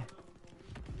 I'm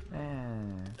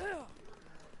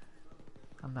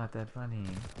not that funny.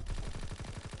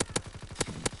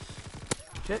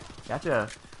 Shit. Gotcha.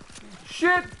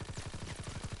 Shit!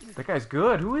 That guy's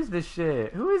good. Who is this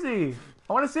shit? Who is he?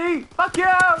 I wanna see! Fuck you!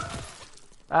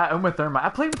 Uma Thermite. I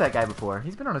played with that guy before.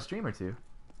 He's been on a stream or two.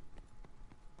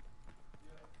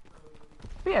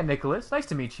 But yeah, Nicholas. Nice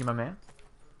to meet you, my man.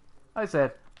 Like I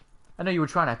said, I know you were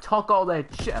trying to talk all that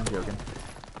shit. I'm joking.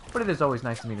 But it is always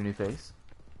nice to meet a new face.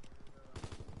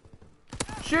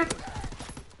 Shit!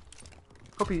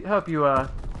 Hope you are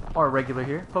a regular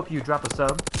here. Hope you drop a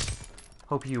sub.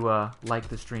 Hope you like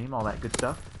the stream, all that good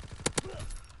stuff.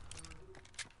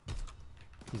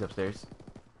 He's upstairs.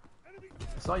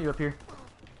 I saw you up here.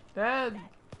 Dad!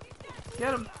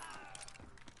 Get him!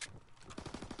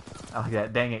 I like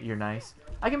that. Dang it, you're nice.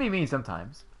 I can be mean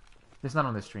sometimes. Just not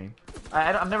on this stream.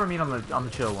 I'm never mean on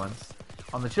the chill ones.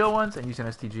 On the chill ones, and using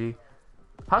STG.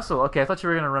 Hustle. Okay, I thought you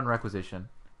were gonna run requisition.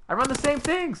 I run the same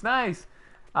things. Nice.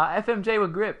 FMJ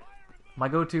with grip. My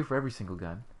go-to for every single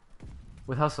gun.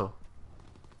 With hustle.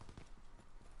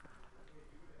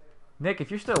 Nick, if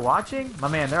you're still watching, my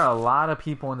man, there are a lot of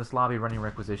people in this lobby running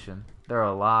requisition. There are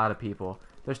a lot of people.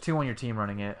 There's 2 on your team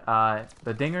running it.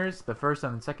 The dingers, the first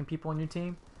and second people on your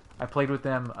team, I played with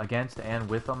them against and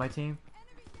with on my team.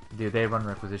 Dude, they run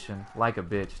requisition like a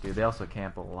bitch, dude. They also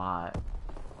camp a lot.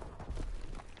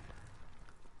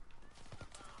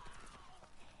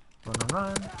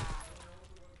 Run.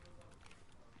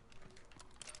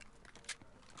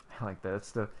 I like that.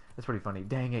 That's pretty funny.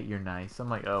 Dang it, you're nice. I'm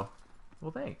like, oh,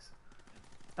 well, thanks.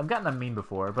 I've gotten a mean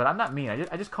before, but I'm not mean.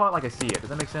 I just call it like I see it. Does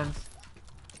that make sense?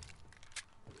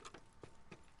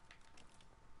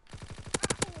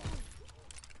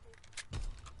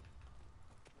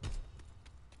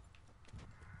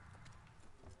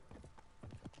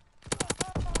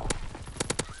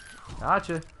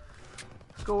 Gotcha.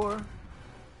 Score.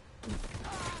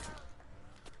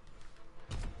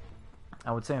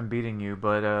 I would say I'm beating you,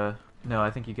 but no, I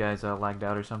think you guys lagged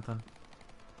out or something.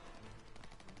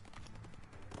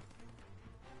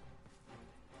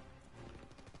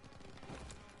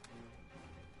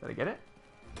 Did I get it?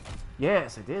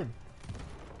 Yes, I did.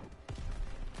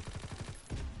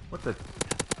 What the? Is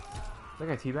that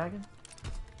guy teabagging?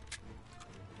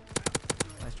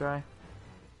 Nice try.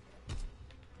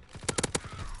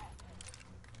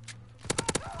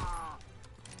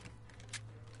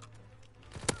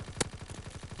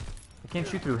 I can't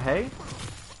shoot through hay?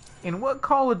 In what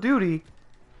Call of Duty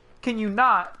can you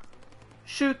not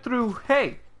shoot through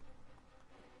hay?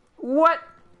 What?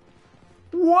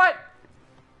 What?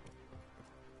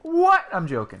 What? I'm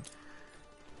joking.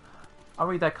 I'll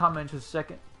read that comment in just a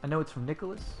second. I know it's from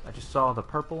Nicholas. I just saw the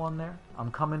purple on there.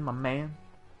 I'm coming, my man.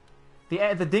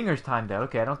 The dinger's timed out.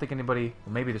 Okay, I don't think anybody...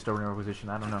 Well, maybe they're still in requisition.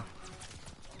 I don't know.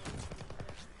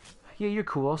 Yeah, you're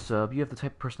cool. I'll sub. You have the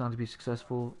type of personality to be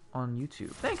successful on YouTube.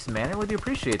 Thanks, man. I really do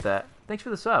appreciate that. Thanks for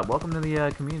the sub. Welcome to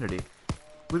the community.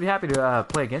 We'd be happy to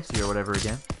play against you or whatever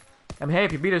again. I mean, hey,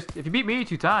 if you beat me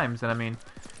 2 times, then I mean,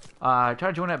 try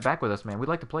to join that back with us, man. We'd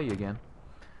like to play you again.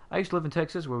 I used to live in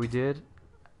Texas, where we did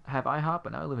have IHOP,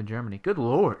 but now I live in Germany. Good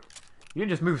lord, you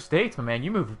didn't just move states, my man. You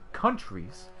moved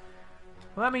countries.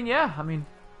 Well, I mean, yeah. I mean,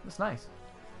 That's nice.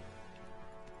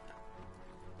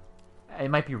 It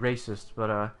might be racist,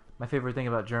 but my favorite thing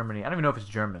about Germany, I don't even know if it's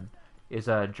German, is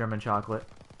German chocolate.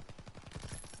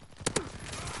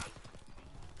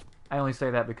 I only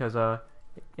say that because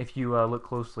if you look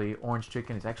closely, orange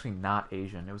chicken is actually not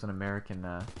Asian. It was an American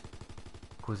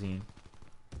cuisine.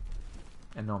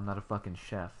 And no, I'm not a fucking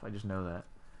chef. I just know that.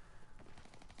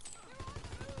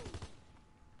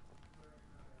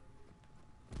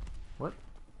 What?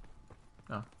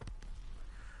 Oh.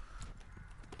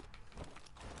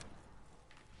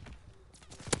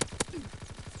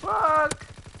 Fuck!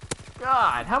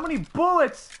 God, how many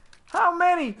bullets? How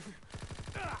many?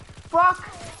 Fuck!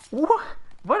 What?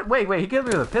 What? Wait, he killed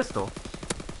me with a pistol.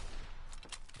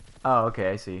 Oh,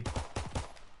 okay, I see.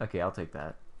 Okay, I'll take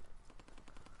that.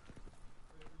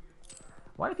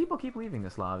 Why do people keep leaving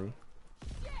this lobby?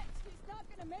 Shit, he's not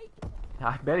gonna make it.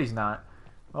 I bet he's not.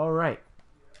 Alright.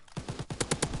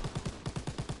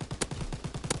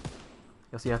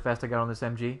 You'll see how fast I got on this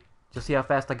MG? You'll see how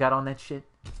fast I got on that shit?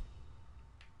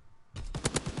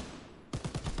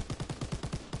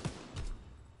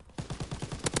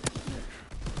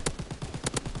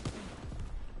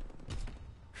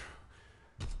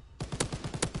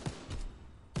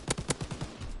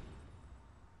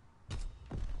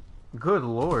 Good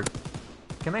lord.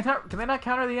 Can they not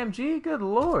counter the MG? Good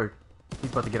lord.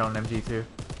 He's about to get on an MG too.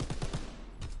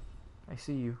 I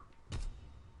see you.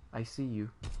 I see you.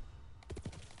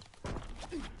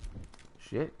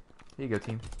 Shit. Here you go,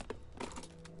 team.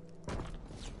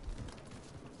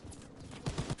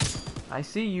 I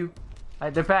see you.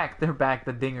 They're back. They're back.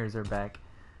 The dingers are back.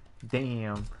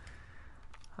 Damn.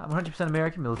 I'm 100%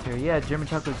 American military. Yeah, German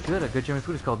chocolate's good. A good German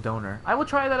food is called Donor. I will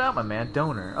try that out, my man.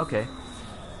 Donor. Okay.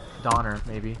 Donner,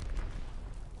 maybe.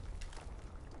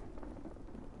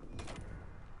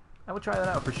 I will try that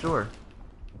out for sure.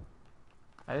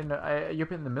 I didn't know. You're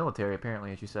in the military,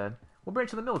 apparently, as you said. What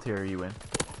branch of the military are you in?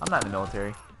 I'm not in the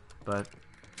military, but...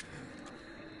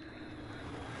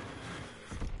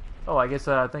 Oh, I guess,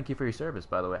 thank you for your service,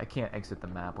 by the way. I can't exit the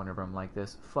map whenever I'm like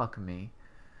this. Fuck me.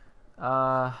 If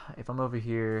I'm over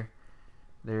here,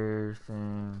 there's...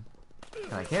 Can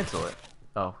I cancel it?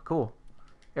 Oh, cool.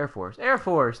 Air Force. Air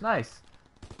Force! Nice!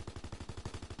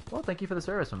 Well, thank you for the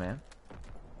service, my man.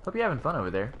 Hope you're having fun over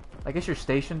there. I guess you're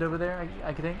stationed over there,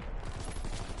 I could think.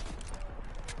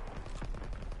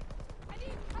 I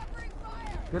need covering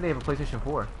fire. Good they have a PlayStation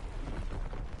 4.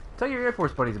 Tell your Air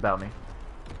Force buddies about me.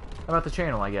 About the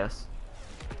channel, I guess.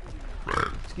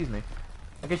 Excuse me.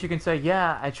 I guess you can say,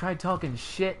 yeah, I tried talking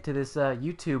shit to this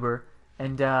YouTuber,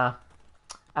 and I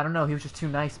don't know, he was just too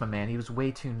nice, my man. He was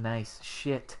way too nice.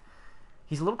 Shit.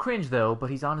 He's a little cringe though, but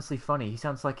he's honestly funny. He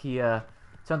sounds like he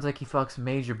fucks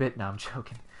Major Bit. No, I'm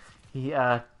joking. He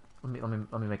let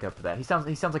me make up for that. He sounds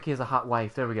like he has a hot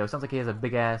wife. There we go. Sounds like he has a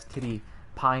big ass titty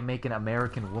pie making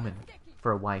American woman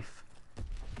for a wife.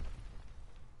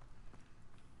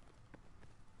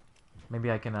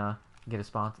 Maybe I can get a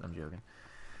sponsor. I'm joking.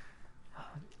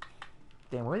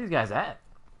 Damn, where are these guys at?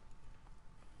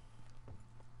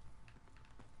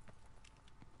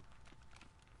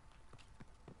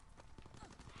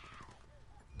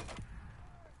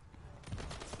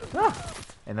 Ah!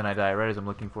 And then I die right as I'm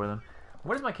looking for them.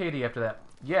 What is my KD after that?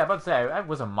 Yeah, I'm about to say, I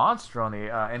was a monster on the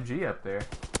MG up there.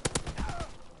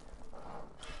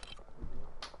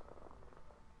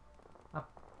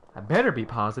 I better be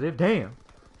positive. Damn.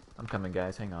 I'm coming,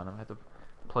 guys. Hang on. I have to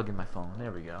plug in my phone.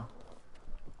 There we go.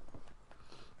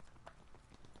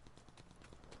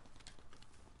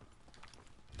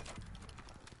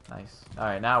 Nice.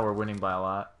 Alright, now we're winning by a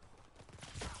lot.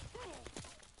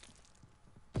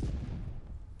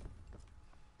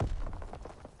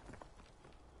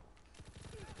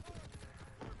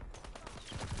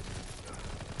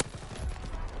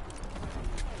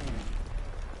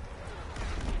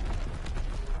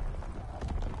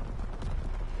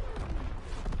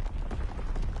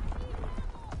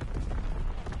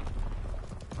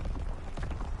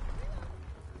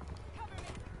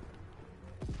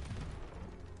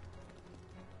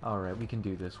 Alright, we can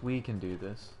do this. We can do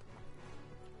this.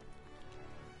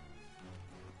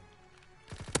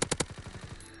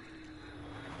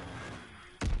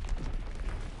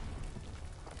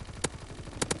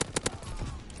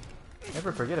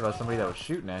 Never forget about somebody that was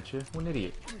shooting at you. What an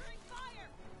idiot.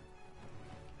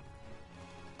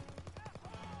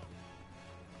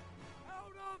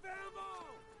 Out of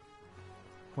ammo!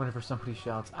 Whenever somebody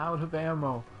shouts, out of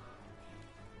ammo.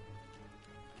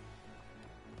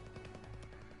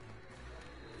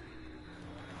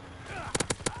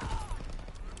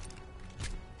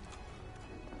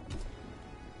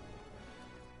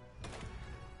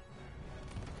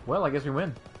 Well, I guess we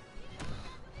win.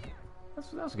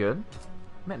 That was good.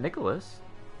 Met Nicholas.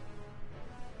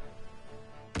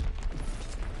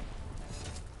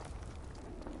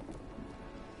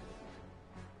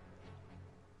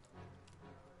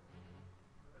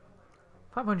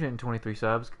 $523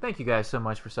 subs. Thank you guys so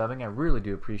much for subbing. I really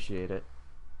do appreciate it.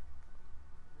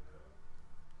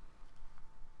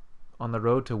 On the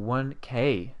road to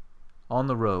 1K. On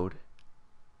the road.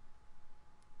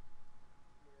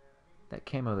 That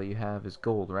camo that you have is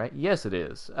gold, right? Yes, it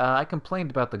is. I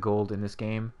complained about the gold in this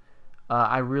game.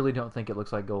 I really don't think it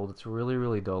looks like gold. It's really,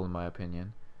 really dull in my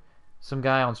opinion. Some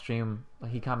guy on stream,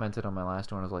 he commented on my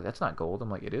last one. I was like, that's not gold. I'm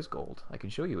like, it is gold. I can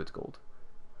show you it's gold.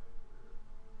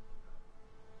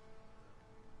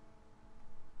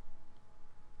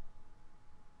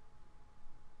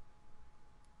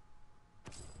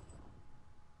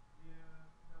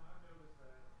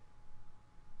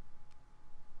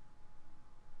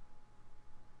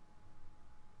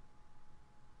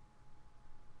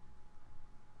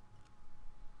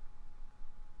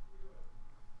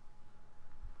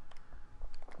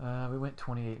 We went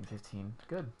 28 and 15.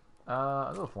 Good.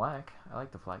 I'll go flak. I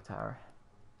like the flak tower.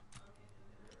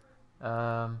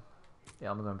 Yeah,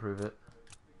 I'm gonna improve it.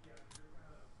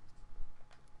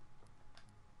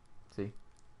 See?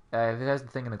 If it has the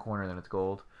thing in the corner, then it's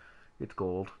gold. It's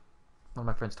gold. One of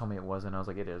my friends told me it wasn't. I was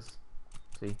like, it is.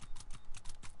 See?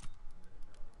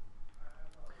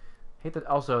 Hate that.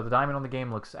 Also, the diamond on the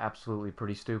game looks absolutely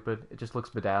pretty stupid. It just looks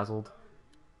bedazzled.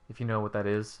 If you know what that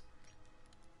is.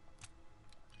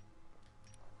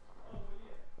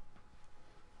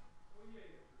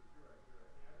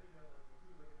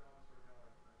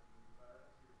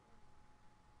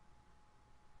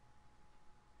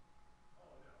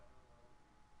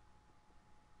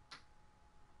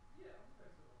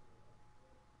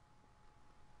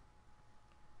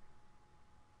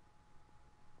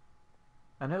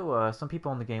 I know some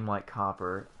people in the game like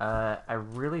copper. I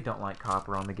really don't like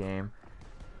copper on the game.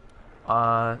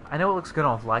 I know it looks good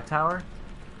on Flag Tower.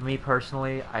 Me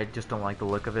personally, I just don't like the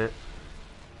look of it.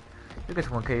 You'll get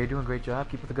to 1K. You're doing a great job.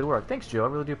 Keep up the good work. Thanks, Joe. I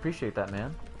really do appreciate that,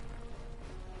 man.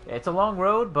 It's a long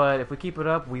road, but if we keep it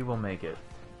up, we will make it.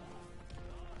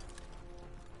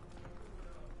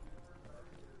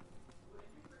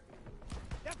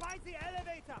 Der finds the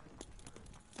elevator!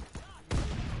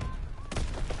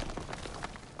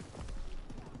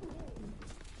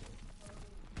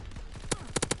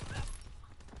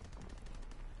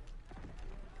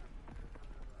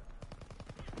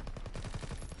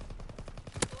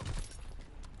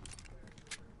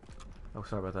 Oh,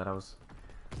 sorry about that. I was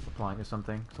replying to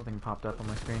something. Something popped up on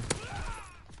my screen.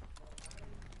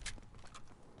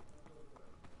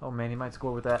 Oh man, he might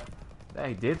score with that. Yeah,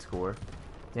 he did score.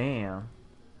 Damn.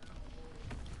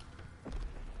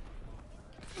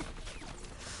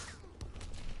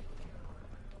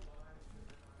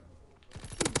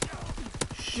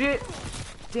 Shit!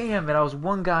 Damn it, I was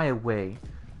one guy away.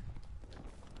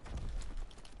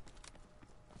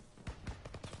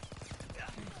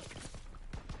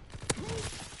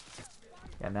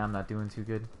 Yeah, now I'm not doing too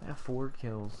good. I have 4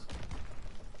 kills.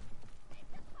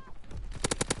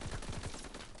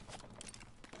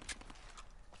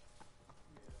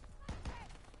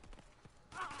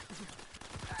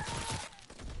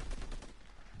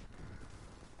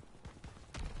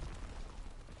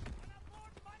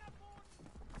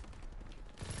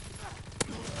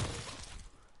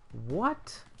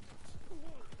 What?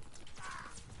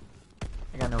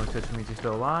 I got no assist for me to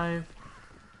still alive.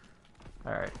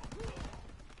 Alright.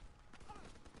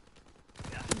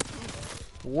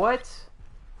 What?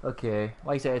 Okay.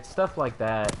 Like I said, it's stuff like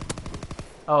that.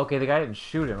 Oh, okay, the guy didn't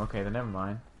shoot him. Okay, then never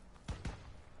mind.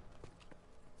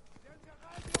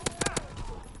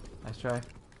 Nice try.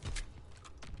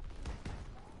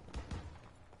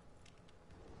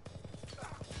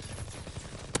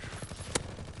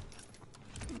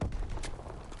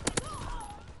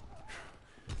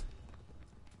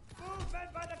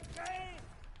 Movement by the train!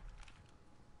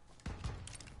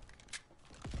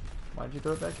 Why'd you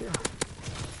throw it back here?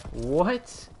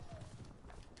 What?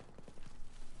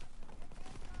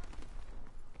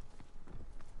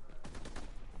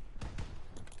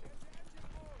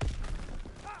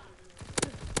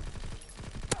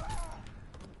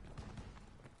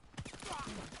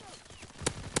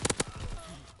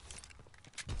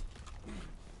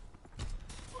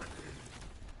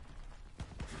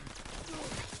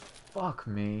 Fuck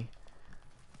me.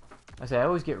 I say I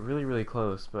always get really, really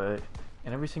close, but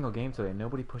in every single game today,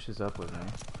 nobody pushes up with me.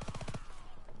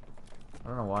 I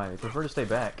don't know why. They prefer to stay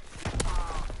back.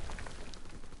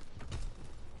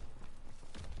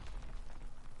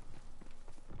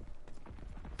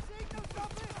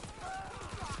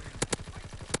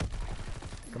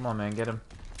 Come on, man, get him.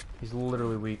 He's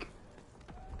literally weak.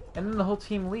 And then the whole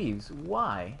team leaves.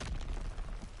 Why?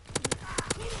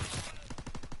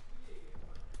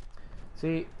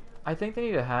 See, I think they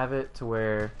need to have it to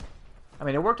where... I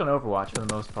mean, it worked on Overwatch for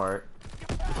the most part.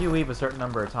 If you leave a certain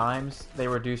number of times, they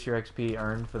reduce your XP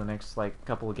earned for the next, like,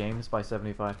 couple of games by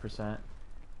 75%.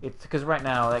 It's because right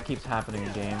now, that keeps happening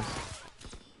in games.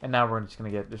 And now we're just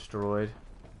gonna get destroyed.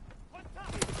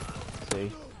 Let's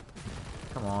see.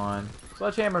 Come on.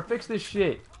 Sledgehammer, fix this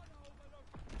shit!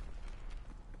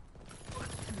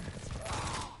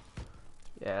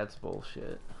 Yeah, that's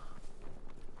bullshit.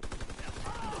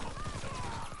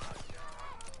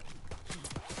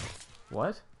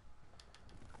 What?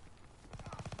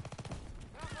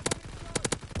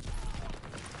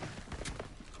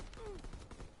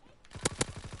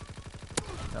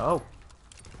 No.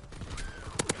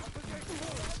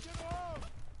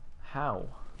 How?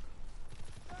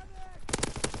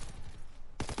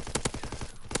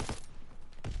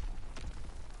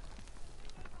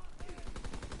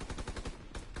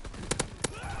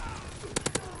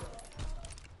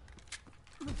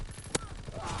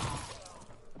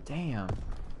 Damn.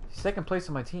 Second place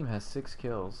on my team has 6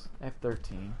 kills.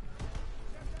 F13.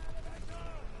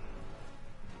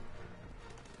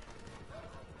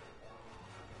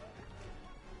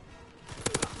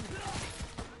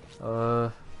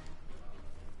 Oh.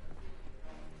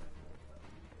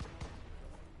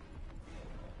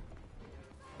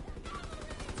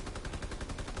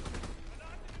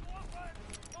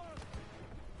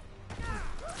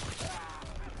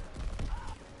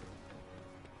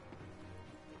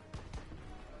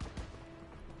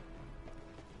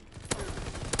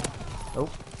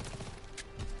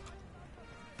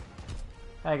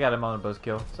 I got him on a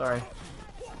buzzkill. Sorry.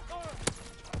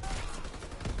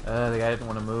 The guy didn't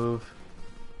want to move.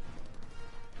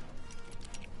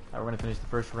 Alright, we're gonna finish the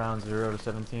first round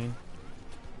 0-17.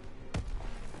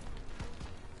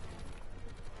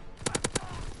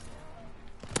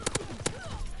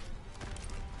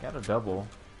 Got a double.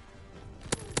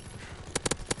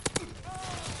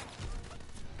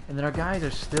 And then our guys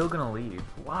are still gonna leave.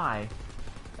 Why?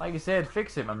 Like I said,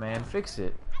 fix it, my man. Fix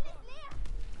it.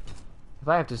 If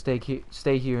I have to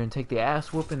stay here and take the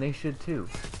ass whooping, they should too.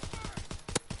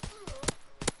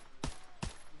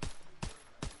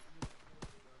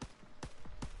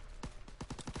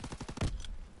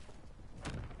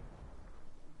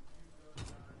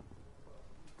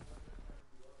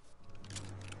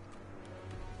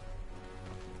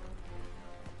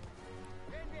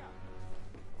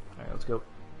 Alright, let's go.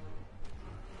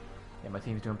 Yeah, my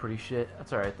team's doing pretty shit.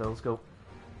 That's alright though, let's go.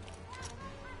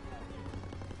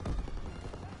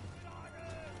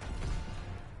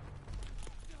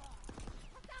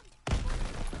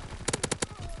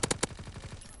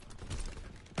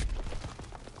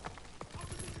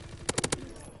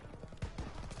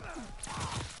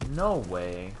 No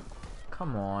way.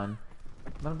 Come on.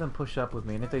 None of them push up with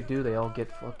me, and if they do, they all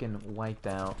get fucking wiped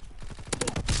out.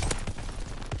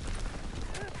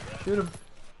 Shoot him.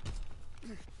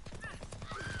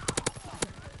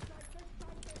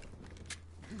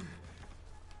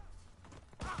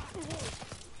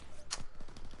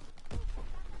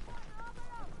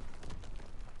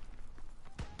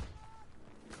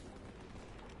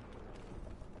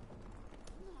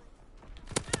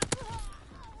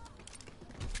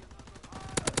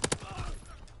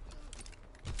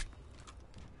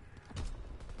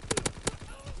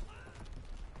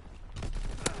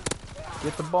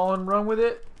 Get the ball and run with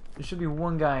it. There should be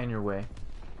one guy in your way.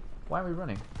 Why are we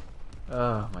running?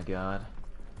 Oh my god.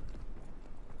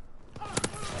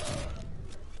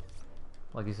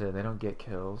 Like I said, they don't get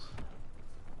kills.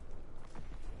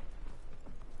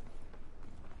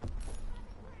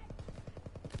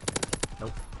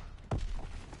 Nope.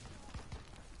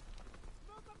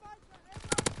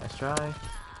 Nice try.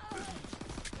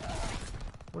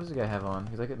 What does the guy have on?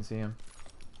 Because I couldn't see him.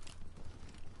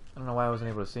 I don't know why I wasn't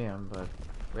able to see him, but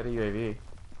we had a UAV.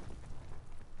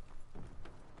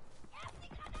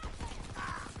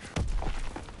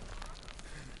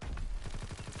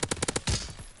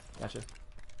 Gotcha.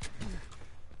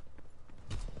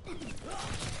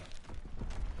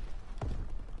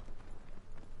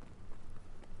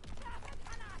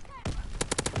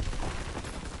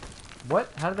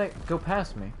 What? How did that go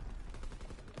past me?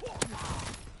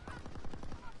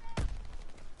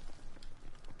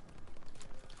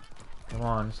 Come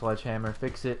on, Sledgehammer,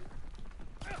 fix it.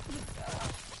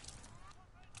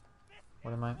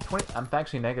 What am I? 20? I'm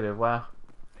actually negative, wow.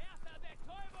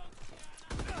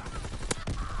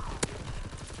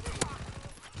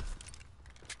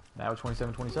 Now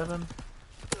 27, 27.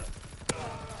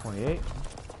 28.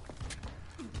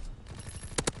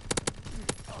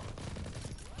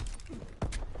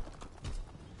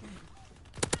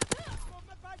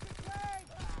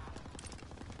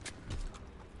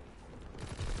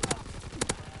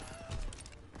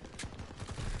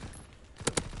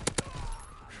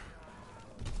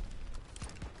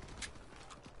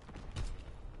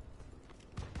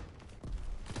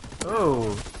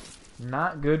 Oh,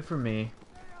 not good for me.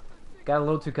 Got a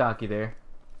little too cocky there.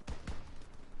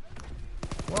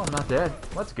 Well, I'm not dead.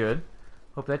 That's good.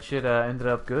 Hope that shit ended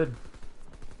up good.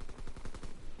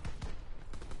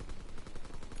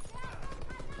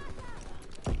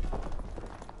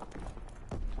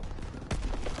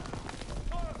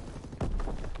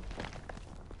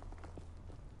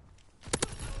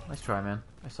 Nice try, man.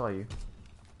 I saw you.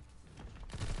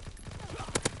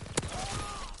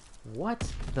 What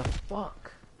the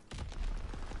fuck?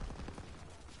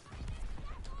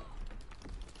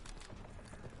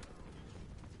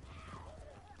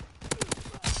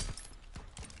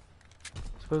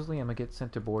 Supposedly I'm gonna get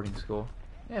sent to boarding school.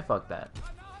 Yeah, fuck that.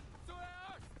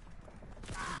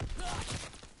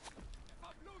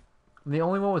 I'm the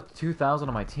only one with 2,000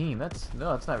 on my team. That's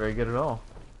not very good at all.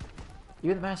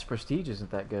 Even the Master Prestige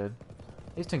isn't that good.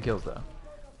 He's 10 kills though.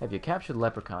 Have you captured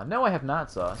Leprechaun? No, I have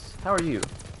not, Sauce. How are you?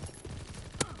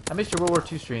 I missed your World War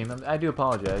II stream. I do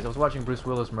apologize. I was watching Bruce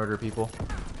Willis murder people.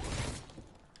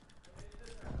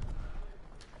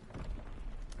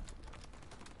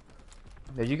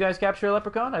 Did you guys capture a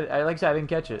Leprechaun? I like I said, I didn't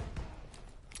catch it.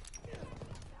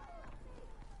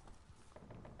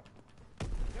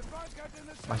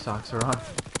 My socks are on.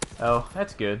 Oh,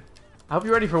 that's good. I hope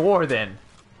you're ready for war then.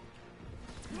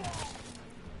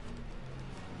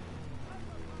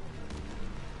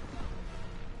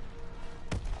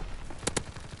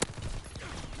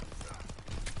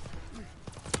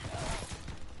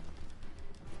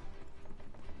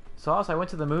 Sauce, I went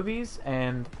to the movies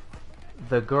and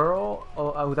the girl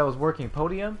that was working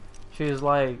podium, she was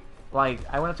like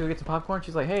I went up to go get some popcorn.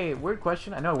 She's like, hey, weird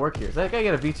question. I know I work here. Is that guy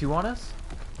get a V2 on us?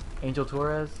 Angel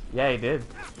Torres? Yeah, he did.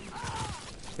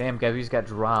 Damn, guys, we just got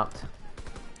dropped.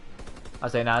 I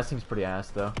say, nah, this seems pretty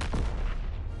ass though.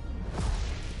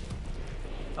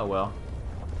 Oh well.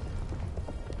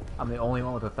 I'm the only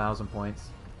one with 1,000 points.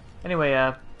 Anyway,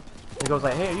 he goes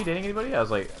like, hey, are you dating anybody? I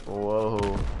was like,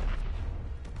 whoa.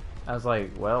 I was like,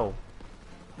 well,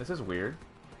 this is weird.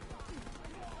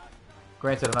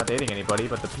 Granted, I'm not dating anybody,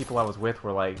 but the people I was with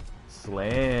were like,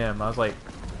 slim. I was like,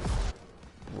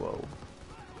 whoa.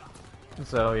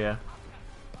 So, yeah.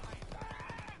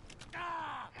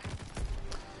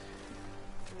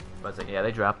 But like, yeah,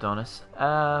 they dropped on us.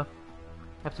 Have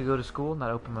to go to school, not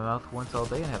open my mouth once all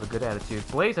day, and have a good attitude.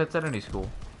 Blaze, that's at any school.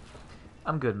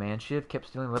 I'm good, man. Shiv kept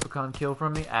stealing the Leprechaun kill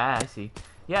from me. Ah, I see.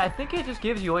 Yeah, I think it just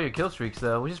gives you all your kill streaks,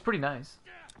 though, which is pretty nice.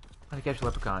 How to catch a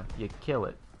Leprechaun? You kill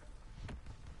it.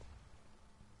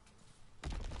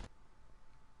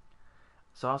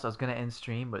 Sauce, I was gonna end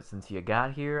stream, but since you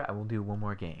got here, I will do one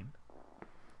more game.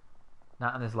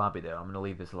 Not in this lobby, though. I'm gonna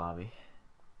leave this lobby.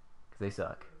 Because they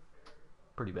suck.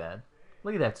 Pretty bad.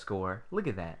 Look at that score. Look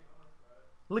at that.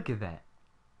 Look at that.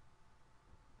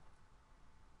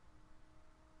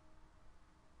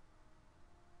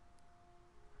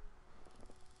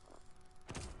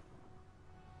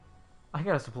 I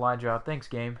got a supply drop. Thanks,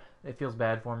 game. It feels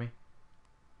bad for me.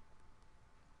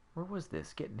 Where was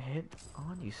this? Getting hit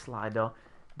on, you slide doll.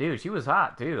 Dude, she was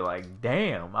hot, too. Like,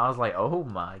 damn. I was like, oh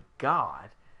my god.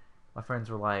 My friends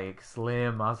were like,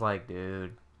 slim. I was like,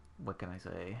 dude, what can I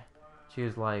say? She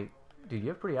was like, dude, you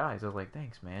have pretty eyes. I was like,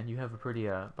 thanks, man. You have a pretty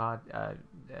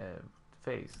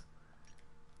face.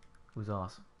 It was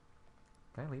awesome.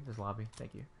 Can I leave this lobby?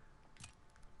 Thank you.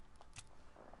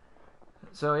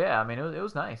 So yeah, I mean, it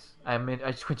was nice. I mean,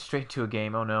 I just went straight to a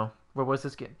game. Oh no, where was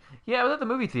this game? Yeah, I was at the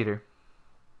movie theater.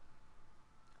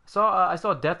 I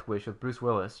saw Death Wish with Bruce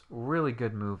Willis. Really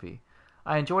good movie.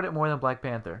 I enjoyed it more than Black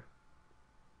Panther.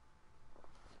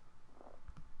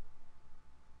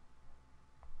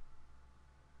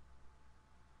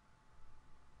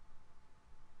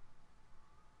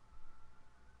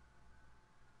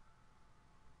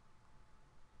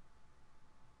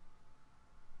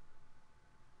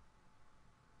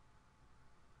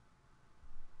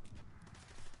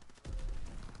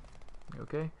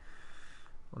 Okay.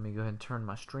 Let me go ahead and turn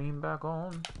my stream back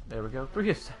on. There we go.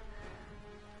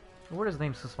 Where does the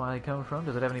name Smiley come from?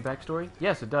 Does it have any backstory?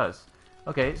 Yes, it does.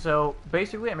 Okay, so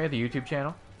basically I made the YouTube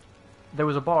channel. There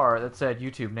was a bar that said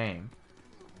YouTube name.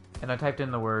 And I typed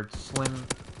in the word Slim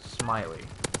Smiley.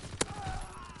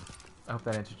 I hope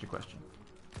that answers your question.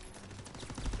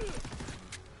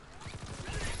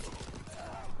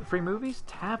 Free movies?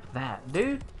 Tap that.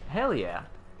 Dude, hell yeah.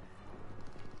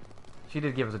 She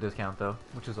did give us a discount though,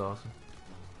 which is awesome.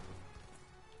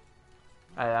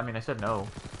 I mean, I said no,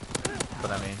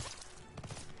 but I mean,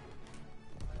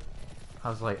 I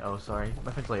was like, oh, sorry.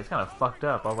 My friend's like, it's kind of fucked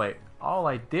up. I was like, all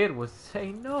I did was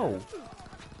say no.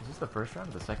 Is this the first round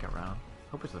or the second round?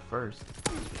 Hope it's the first.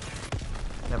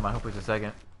 Never mind, hope it's the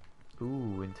second.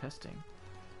 Ooh, in testing.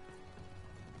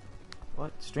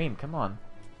 What? Stream, come on.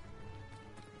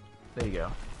 There you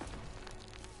go.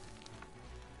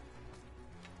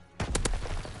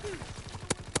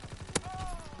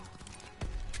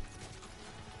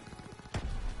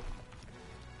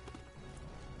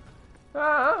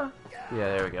 Ah! Yeah,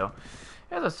 there we go.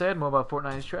 As I said, Mobile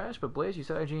Fortnite is trash, but Blaze, you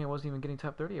said IGN wasn't even getting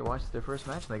top 30. I watched their first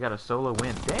match and they got a solo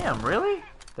win. Damn, really?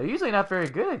 They're usually not very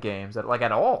good at games, like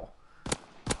at all.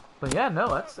 But yeah, no,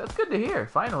 that's good to hear,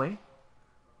 finally.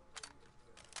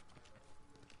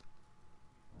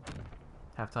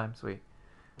 Halftime, sweet.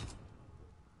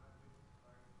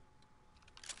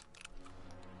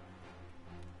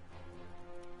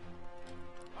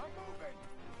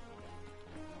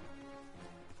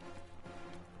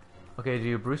 Okay,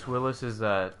 dude, Bruce Willis's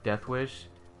Death Wish,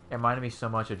 it reminded me so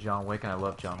much of John Wick, and I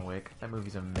love John Wick. That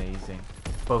movie's amazing.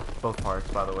 Both parts,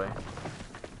 by the way.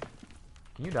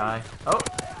 Can you die? Oh!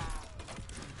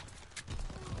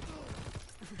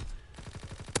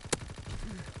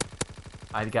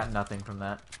 I got nothing from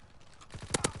that.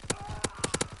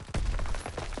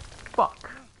 Fuck.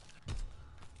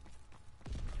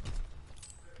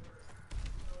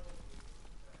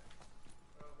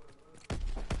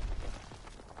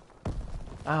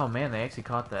 Oh man, they actually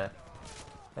caught that.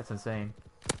 That's insane.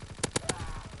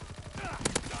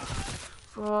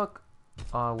 Fuck.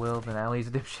 Oh, Will, then Allie's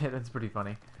a dipshit. That's pretty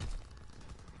funny.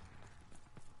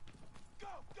 Go,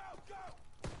 go, go!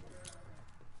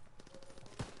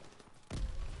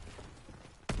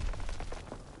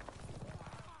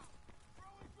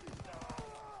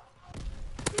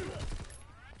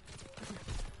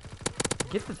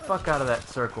 Get the fuck out of that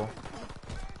circle.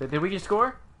 Did we just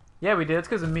score? Yeah, we did. It's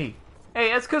because of me.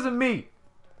 Hey, that's because of me.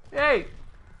 Hey,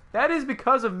 that is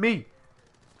because of me.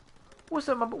 What's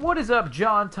up, what is up,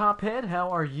 John Tophead? How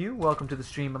are you? Welcome to the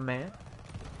stream, my man.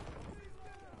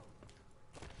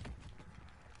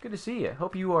 Good to see you.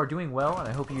 Hope you are doing well, and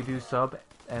I hope you do sub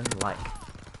and like.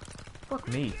 Fuck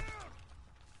me.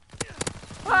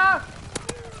 Ah!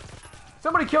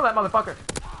 Somebody kill that motherfucker.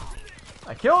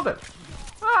 I killed him.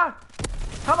 Ah!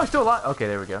 How am I still alive? Okay,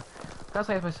 there we go. I was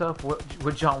asking myself, what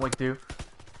would John Wick do?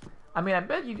 I mean, I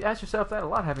bet you ask yourself that a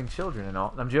lot, having children and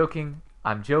all. I'm joking.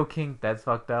 I'm joking. That's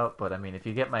fucked up. But I mean, if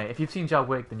you've seen John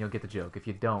Wick, then you'll get the joke. If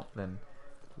you don't, then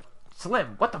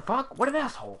Slim, what the fuck? What an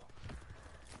asshole.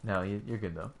 No, you're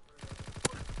good though.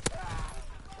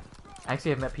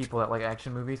 Actually, I've met people that like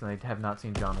action movies and they have not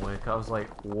seen John Wick. I was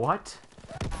like, what?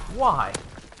 Why?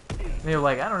 And they were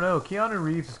like, I don't know. Keanu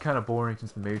Reeves is kind of boring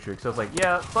since The Matrix. So I was like,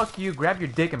 yeah, fuck you. Grab your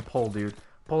dick and pull, dude.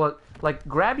 Pull it. Like,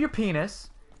 grab your penis.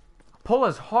 Pull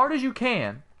as hard as you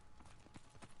can.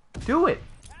 Do it.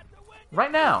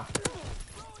 Right now.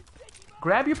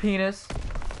 Grab your penis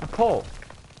and pull.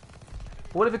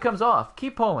 What if it comes off?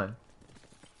 Keep pulling.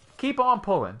 Keep on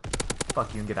pulling.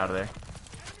 Fuck you and get out of there.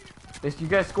 You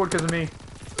guys scored because of me.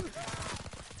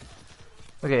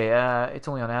 Okay, it's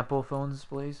only on Apple phones,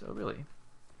 please. Oh, really?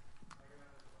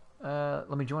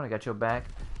 Let me join. I got your back.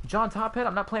 John Tophead,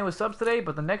 I'm not playing with subs today,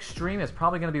 but the next stream is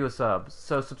probably going to be with subs.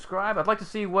 So subscribe. I'd like to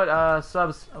see what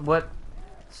what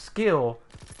skill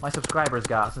my subscribers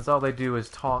got, since all they do is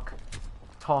talk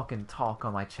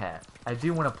on my chat. I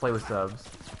do want to play with subs.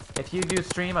 If you do a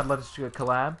stream, I'd love to do a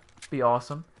collab. Be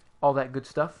awesome. All that good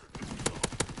stuff.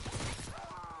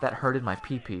 That hurted my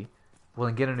PP. Well,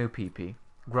 then get a new PP.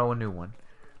 Grow a new one.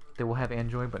 They will have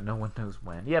Android, but no one knows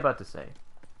when. Yeah, about to say.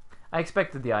 I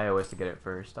expected the iOS to get it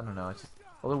first. I don't know. It's just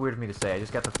a little weird for me to say. I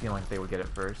just got the feeling they would get it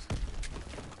first.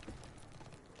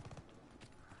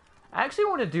 I actually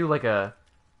want to do like a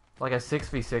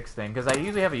 6v6 thing, because I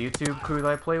usually have a YouTube crew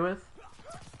that I play with.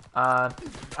 I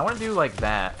want to do like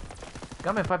that.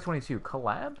 Gunman 522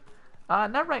 collab?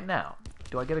 Not right now.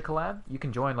 Do I get a collab? You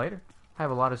can join later. I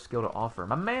have a lot of skill to offer.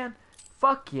 My man,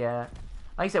 fuck yeah.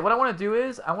 Like I said, what I want to do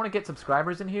is, I want to get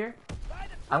subscribers in here.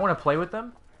 I want to play with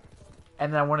them.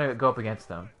 And then I want to go up against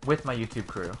them with my YouTube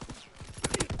crew.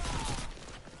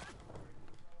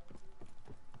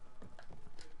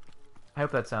 I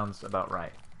hope that sounds about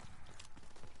right.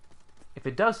 If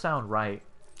it does sound right,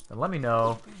 then let me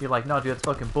know. Be like, no dude, that's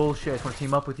fucking bullshit. I just want to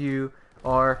team up with you.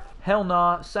 Or, hell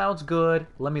nah, sounds good.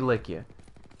 Let me lick you.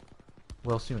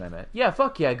 Well, soon I meant. Yeah,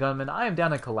 fuck yeah, Gunman. I am down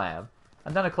to collab.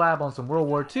 I'm down to collab on some World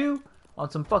War II,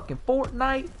 on some fucking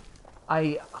Fortnite.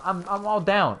 I'm all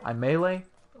down. I'm Melee.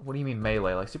 What do you mean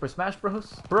Melee? Like Super Smash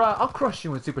Bros? Bruh, I'll crush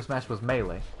you in Super Smash Bros.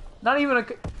 Melee. Not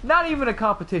even a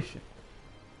competition.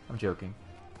 I'm joking.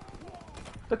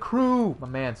 The crew, my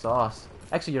man, Sauce.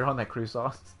 Actually, you're on that crew,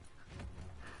 Sauce.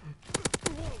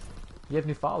 You have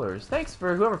new followers. Thanks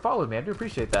for whoever followed me. I do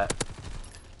appreciate that.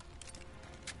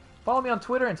 Follow me on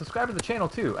Twitter and subscribe to the channel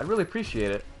too. I'd really appreciate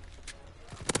it.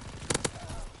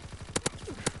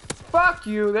 Fuck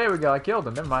you! There we go, I killed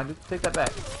him. Never mind, take that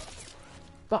back.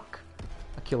 Fuck.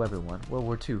 I kill everyone. World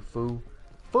War II, fool.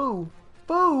 Food!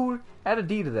 Food! Add a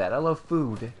D to that. I love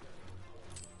food. I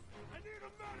need a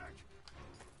medic.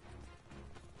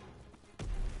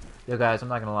 Yo guys, I'm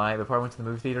not gonna lie. Before I went to the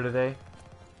movie theater today,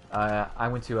 I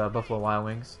went to Buffalo Wild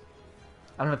Wings.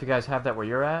 I don't know if you guys have that where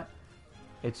you're at.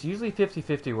 It's usually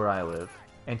 50-50 where I live.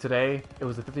 And today, it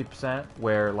was the 50%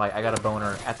 where, like, I got a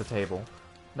boner at the table.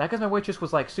 Not because my waitress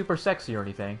was, like, super sexy or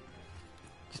anything.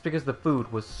 Just because the food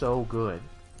was so good.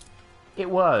 It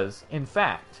was, in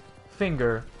fact,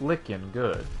 finger-licking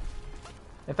good.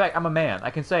 In fact, I'm a man. I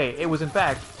can say it was, in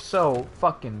fact, so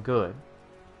fucking good.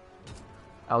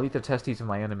 I'll eat the testes of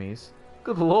my enemies.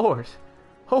 Good lord.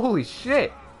 Holy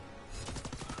shit.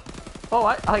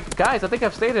 Oh, guys, I think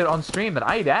I've stated on stream that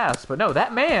I eat ass, but no,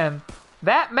 that man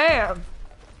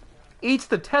eats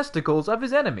the testicles of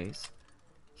his enemies.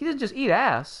 He doesn't just eat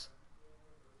ass.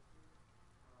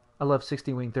 I love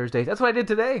 60 Wing Thursdays. That's what I did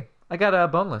today. I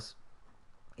got boneless.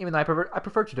 Even though I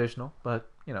prefer traditional, but,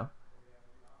 you know.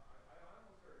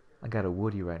 I got a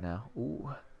woody right now.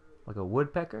 Ooh, like a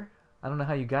woodpecker? I don't know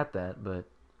how you got that, but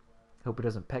hope it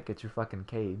doesn't peck at your fucking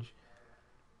cage.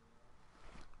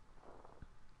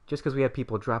 Just because we have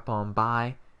people drop on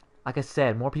by. Like I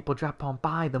said, more people drop on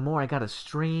by, the more I gotta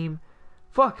stream.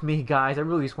 Fuck me, guys. I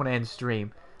really just want to end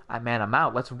stream. Man, I'm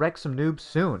out. Let's wreck some noobs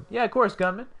soon. Yeah, of course,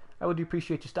 Gunman. I would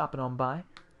appreciate you stopping on by.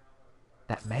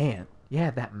 That man. Yeah,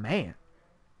 that man.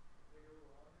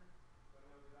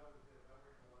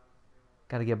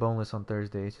 Gotta get boneless on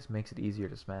Thursdays. Just makes it easier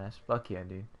to smash. Fuck yeah,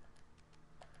 dude.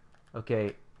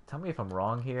 Okay, tell me if I'm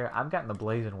wrong here. I've gotten the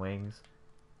blazing wings.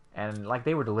 And, like,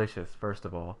 they were delicious, first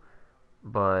of all.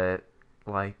 But,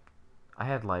 like, I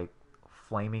had, like,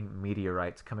 flaming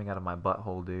meteorites coming out of my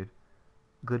butthole, dude.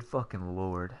 Good fucking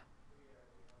lord.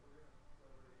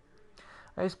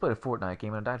 I just played a Fortnite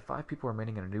game and I died 5 people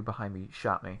remaining and a noob behind me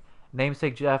shot me.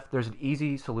 Namesake Jeff, there's an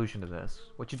easy solution to this.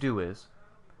 What you do is,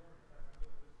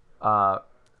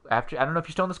 after, I don't know if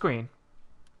you're still on the screen,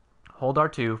 hold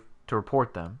R2 to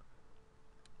report them.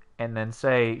 And then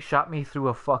say, shot me through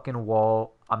a fucking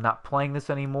wall. I'm not playing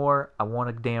this anymore. I want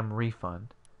a damn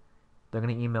refund. They're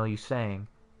going to email you saying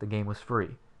the game was free.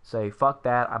 Say, fuck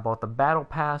that. I bought the battle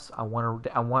pass. I want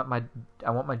my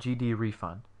GD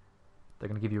refund. They're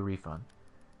going to give you a refund.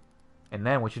 And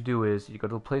then what you do is you go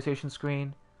to the PlayStation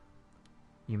screen.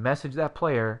 You message that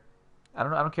player. I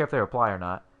don't care if they reply or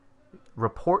not.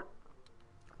 Report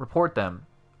them.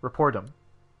 Report them.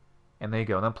 And there you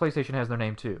go. And then PlayStation has their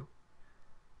name too.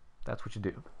 That's what you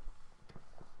do.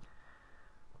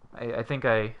 I think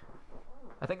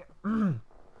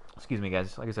excuse me,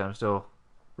 guys. Like I said, I'm still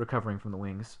recovering from the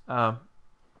wings. I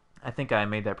think I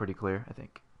made that pretty clear. I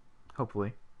think,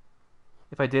 hopefully.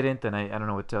 If I didn't, then I don't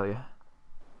know what to tell you.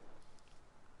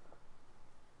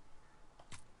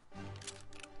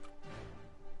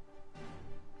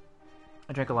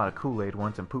 I drank a lot of Kool-Aid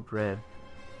once and pooped red.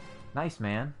 Nice,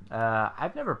 man.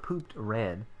 I've never pooped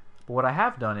red. But what I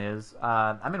have done is,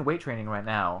 I'm in weight training right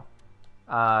now.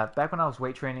 Back when I was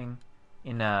weight training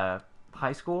in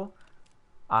high school,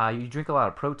 you drink a lot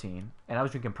of protein. And I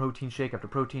was drinking protein shake after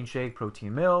protein shake,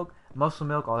 protein milk, muscle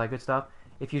milk, all that good stuff.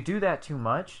 If you do that too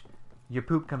much, your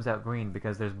poop comes out green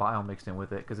because there's bile mixed in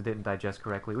with it because it didn't digest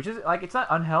correctly. Which is, like, it's not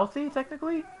unhealthy,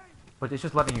 technically, but it's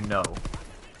just letting you know.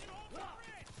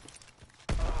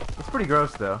 It's pretty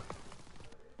gross, though.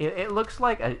 It looks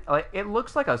like a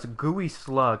gooey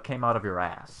slug came out of your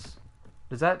ass.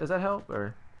 Does that help?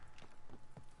 Or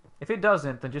if it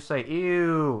doesn't, then just say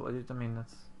ew. I mean,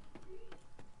 that's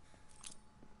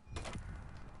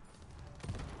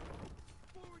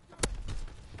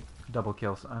double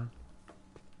kill, son.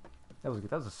 That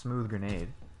was a smooth grenade.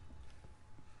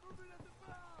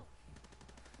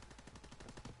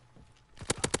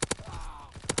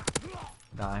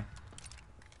 Die.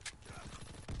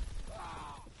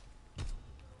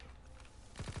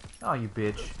 Oh, you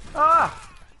bitch.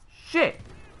 Ah! Shit!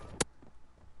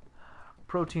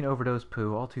 Protein overdose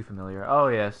poo. All too familiar. Oh,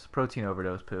 yes. Protein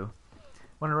overdose poo.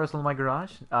 Want to wrestle in my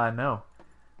garage? No.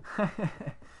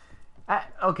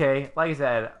 Okay, like I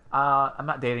said, I'm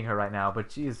not dating her right now,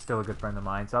 but she is still a good friend of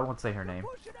mine, so I won't say her name.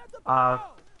 I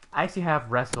actually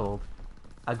have wrestled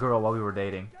a girl while we were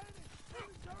dating.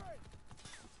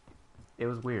 It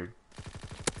was weird.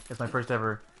 It's my first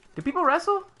ever... Do people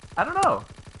wrestle? I don't know.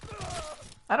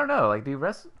 I don't know. Like, do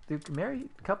married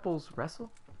couples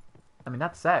wrestle? I mean,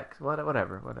 not sex.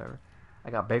 Whatever. I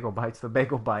got bagel bites. The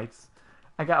bagel bites.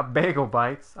 I got bagel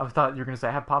bites. I thought you were gonna say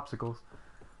I have popsicles.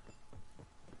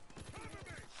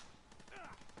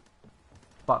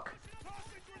 Fuck.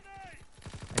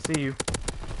 I see you.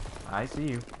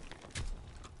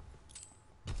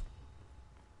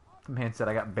 Man said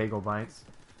I got bagel bites.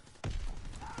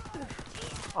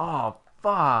 Oh,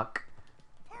 fuck.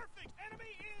 Perfect. Enemy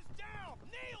is down.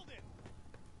 Nailed it.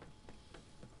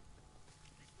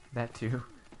 That too.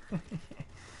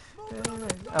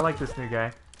 I like this new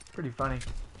guy. Pretty funny.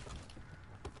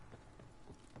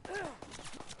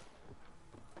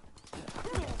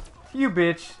 You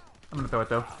bitch. I'm gonna throw it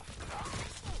though.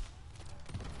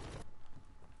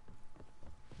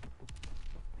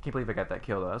 I can't believe I got that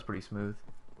kill though. That was pretty smooth.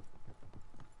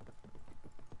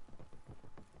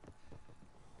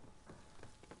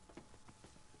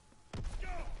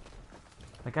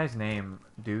 That guy's name,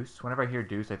 Deuce. Whenever I hear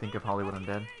Deuce, I think of Hollywood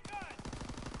Undead.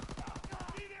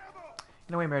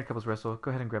 No way married couples wrestle. Go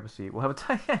ahead and grab a seat. We'll have a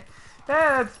time. Yeah,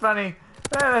 that's funny.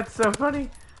 That's so funny.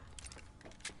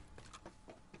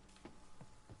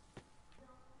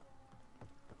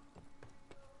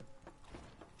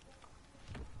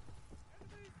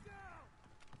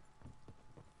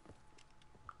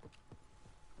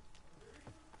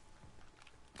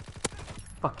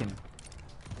 Fucking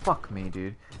fuck me,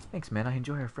 dude. Thanks, man. I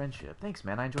enjoy our friendship. Thanks,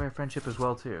 man. I enjoy our friendship as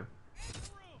well, too.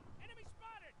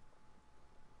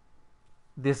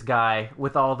 This guy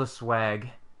with all the swag.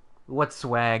 What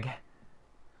swag?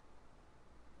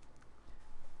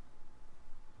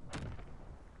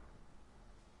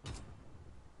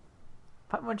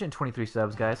 $523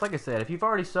 subs, guys. Like I said, if you've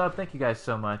already subbed, thank you guys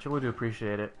so much. I really do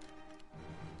appreciate it.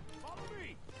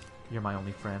 You're my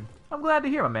only friend. I'm glad to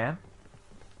hear, my man.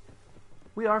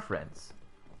 We are friends.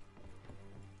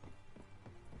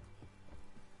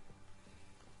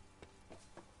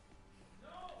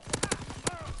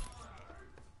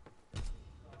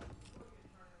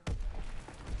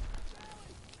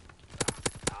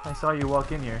 I saw you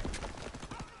walk in here.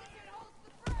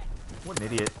 What an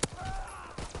idiot.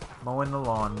 Mowing the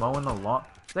lawn, mowing the lawn.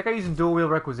 Is that guy using dual wheel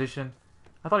requisition?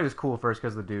 I thought he was cool first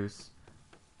because of the deuce.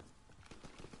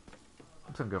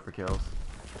 I'm just gonna go for kills.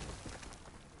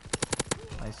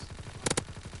 Nice.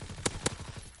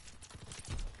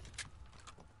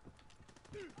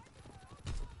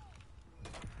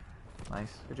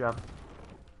 Nice. Good job.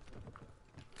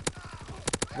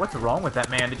 What's wrong with that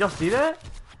man? Did y'all see that?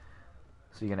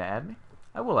 So you gonna add me?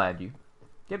 I will add you. You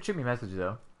have to shoot me a message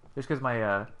though. Just because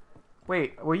my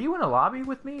wait, were you in a lobby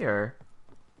with me or?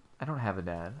 I don't have a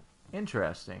dad.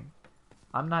 Interesting.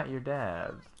 I'm not your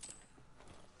dad.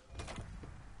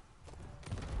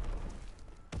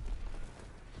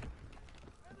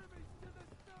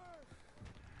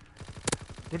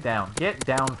 Get down. Get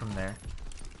down from there.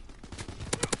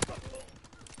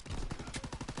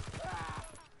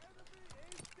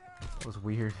 That was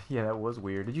weird. Yeah, that was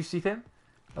weird. Did you see him?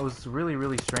 That was really,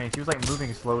 really strange. He was like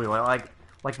moving slowly, like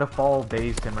the fall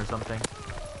dazed him or something.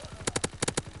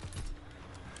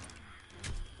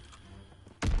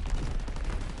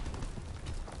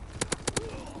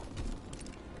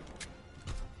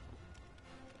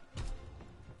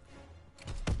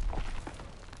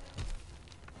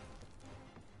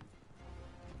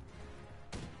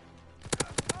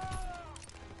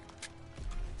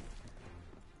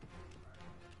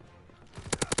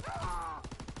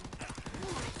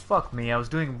 Fuck me, I was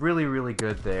doing really, really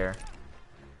good there.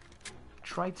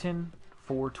 Triton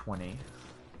 420.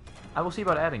 I will see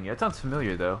about adding you. That sounds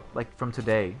familiar though, like from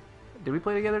today. Did we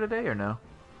play together today or no?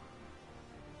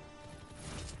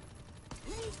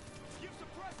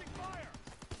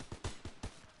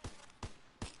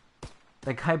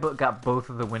 That guy got both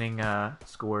of the winning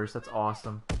scores. That's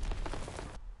awesome.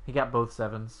 He got both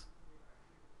 7s.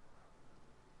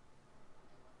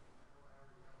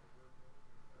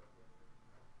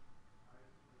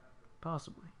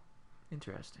 Possibly.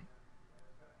 Interesting.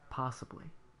 Possibly.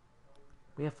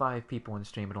 We have 5 people in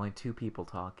stream, but only 2 people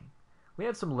talking. We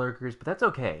have some lurkers, but that's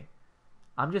okay.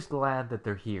 I'm just glad that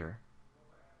they're here.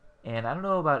 And I don't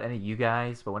know about any of you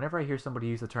guys, but whenever I hear somebody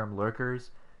use the term lurkers,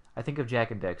 I think of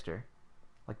Jack and Dexter.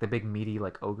 Like the big meaty,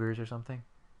 like ogres or something.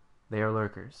 They are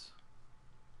lurkers.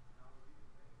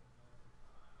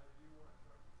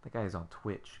 That guy is on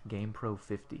Twitch.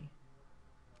 GamePro50.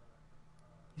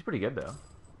 He's pretty good though.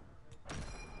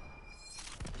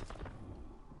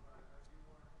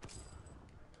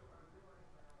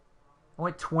 I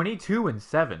went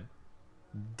 22-7.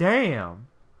 Damn.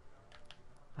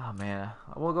 Oh man,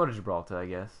 we'll go to Gibraltar, I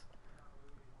guess.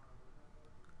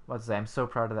 What's that? I'm so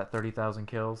proud of that 30,000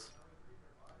 kills.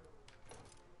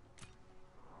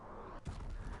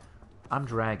 I'm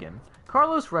Dragon.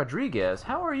 Carlos Rodriguez,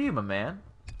 how are you, my man?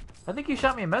 I think you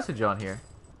shot me a message on here.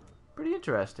 Pretty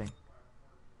interesting.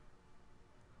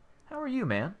 How are you,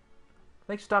 man?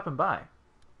 Thanks for stopping by.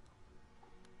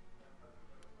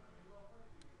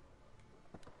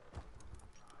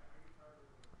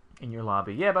 In your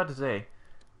lobby. Yeah, about to say.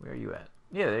 Where are you at?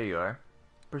 Yeah, there you are.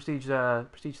 Prestige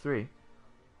 3.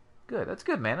 Good. That's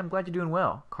good, man. I'm glad you're doing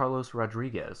well. Carlos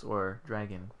Rodriguez, or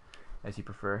Dragon, as you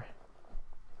prefer.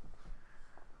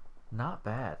 Not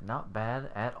bad. Not bad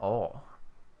at all.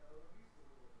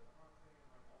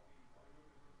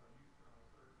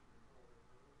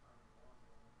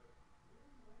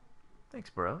 Thanks,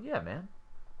 bro. Yeah, man.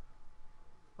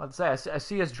 I'd say I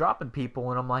see us dropping people,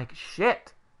 and I'm like,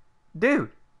 shit,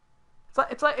 dude.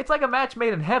 It's like a match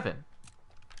made in heaven.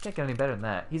 Can't get any better than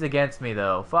that. He's against me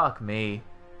though. Fuck me.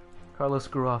 Carlos,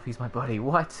 screw off. He's my buddy.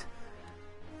 What?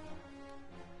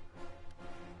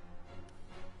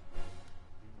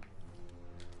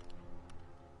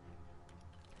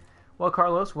 Well,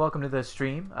 Carlos, welcome to the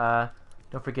stream.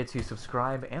 Don't forget to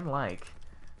subscribe and like.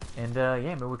 And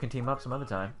yeah, maybe we can team up some other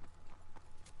time.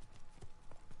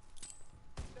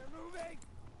 They're moving.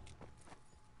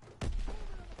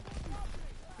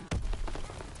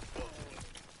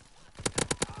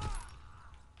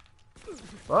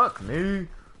 Fuck me.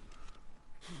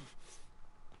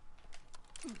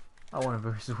 I want to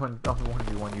versus one. I want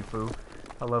to be one, you fool.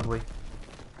 How lovely.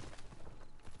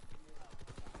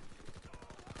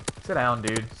 Sit down,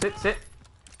 dude. Sit.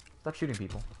 Stop shooting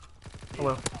people.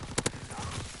 Hello.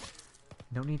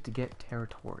 No need to get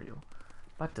territorial.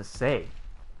 About to say.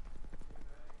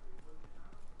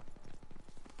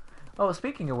 Oh,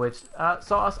 speaking of which,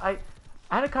 Sauce, I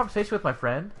had a conversation with my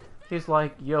friend. He's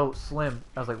like, yo, Slim.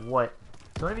 I was like, what?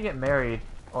 So whenever you get married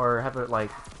or have a,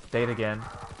 like, date again,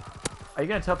 are you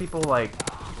gonna tell people, like,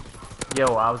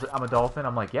 yo, I'm a dolphin?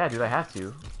 I'm like, yeah, dude, I have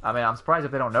to. I mean, I'm surprised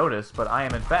if they don't notice, but I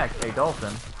am, in fact, a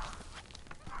dolphin.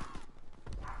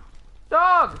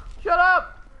 Dog! Shut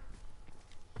up!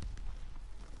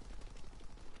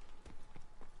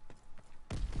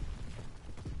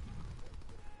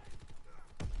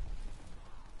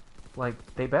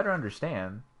 Like, they better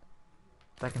understand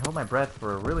that I can hold my breath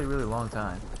for a really, really long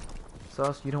time.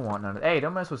 Sauce, you don't want none of... Hey,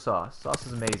 don't mess with Sauce. Sauce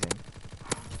is amazing.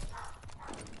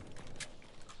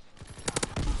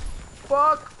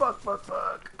 Fuck.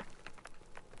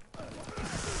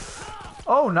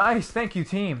 Oh, nice. Thank you,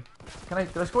 team. Can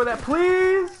I score that,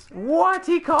 please? What?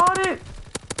 He caught it!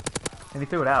 And he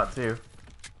threw it out, too.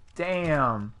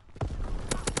 Damn.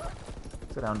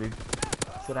 Sit down, dude.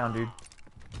 Sit down, dude.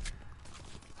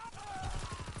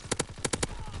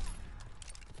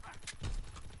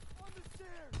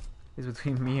 Is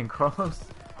between me and Carlos?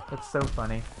 That's so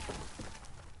funny.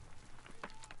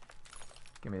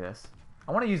 Give me this.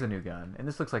 I want to use a new gun, and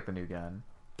this looks like the new gun.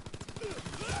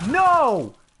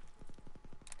 No!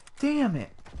 Damn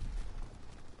it!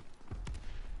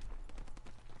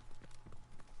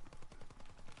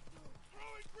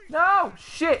 No!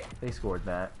 Shit! They scored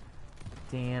that.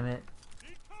 Damn it.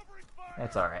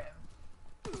 That's alright.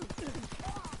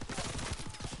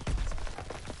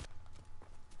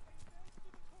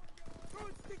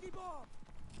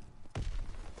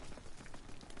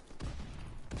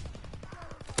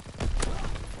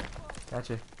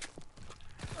 Gotcha.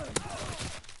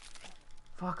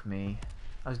 Fuck me.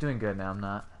 I was doing good, now I'm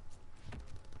not.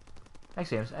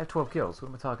 Actually, I have 12 kills. What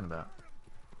am I talking about?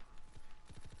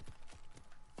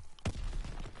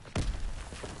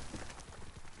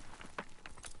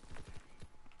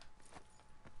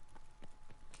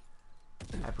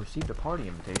 I've received a party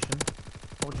invitation.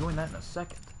 I'll join that in a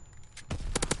second.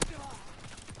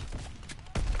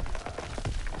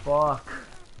 Fuck.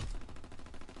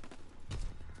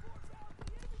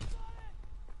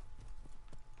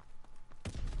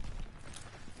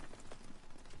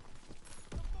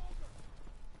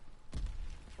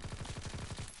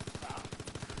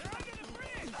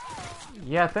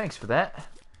 Yeah, thanks for that.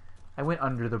 I went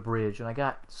under the bridge and I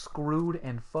got screwed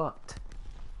and fucked.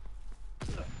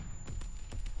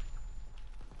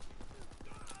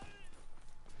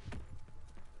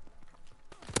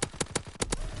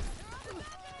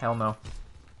 Hell no.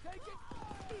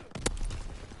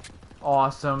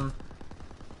 Awesome.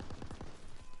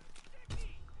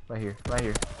 Right here, right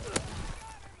here.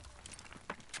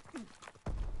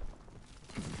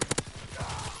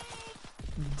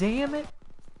 Damn it.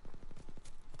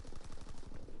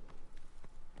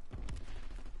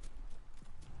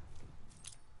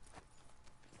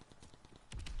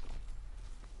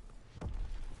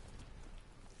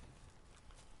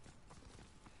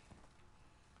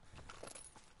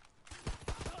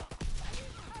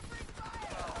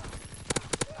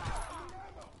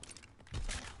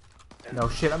 No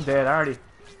shit, I'm dead. I already...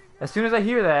 As soon as I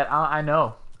hear that, I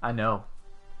know. I know.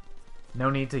 No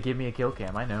need to give me a kill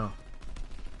cam. I know.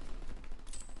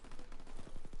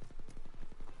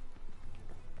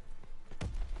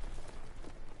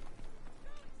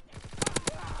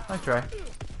 Nice try.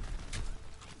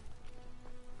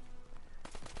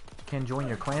 Can join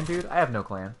your clan, dude? I have no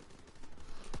clan.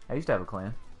 I used to have a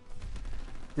clan.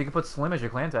 You can put Slim as your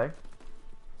clan tag.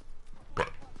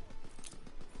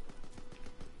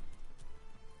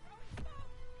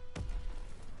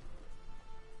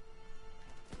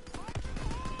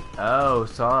 Oh,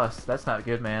 sauce. That's not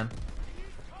good, man.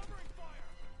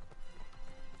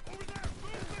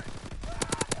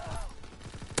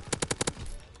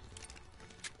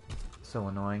 So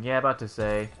annoying. Yeah, about to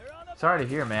say. Sorry to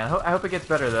hear, man. I hope it gets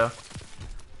better, though.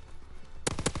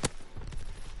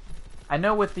 I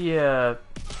know with the,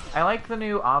 I like the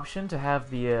new option to have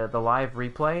the live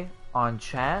replay on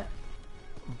chat,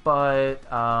 but,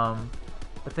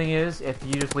 the thing is, if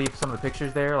you just leave some of the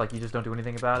pictures there, like you just don't do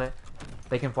anything about it,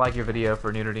 they can flag your video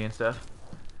for nudity and stuff.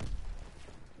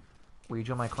 Will you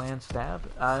join my clan, Stab?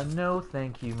 No,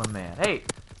 thank you, my man. Hey,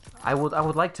 I would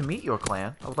like to meet your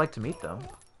clan. I would like to meet them.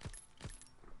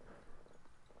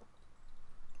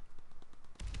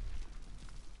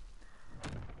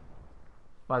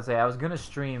 I was gonna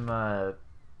stream,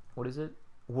 what is it?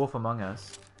 Wolf Among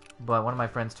Us, but one of my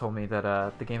friends told me that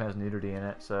the game has nudity in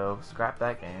it, so scrap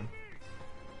that game.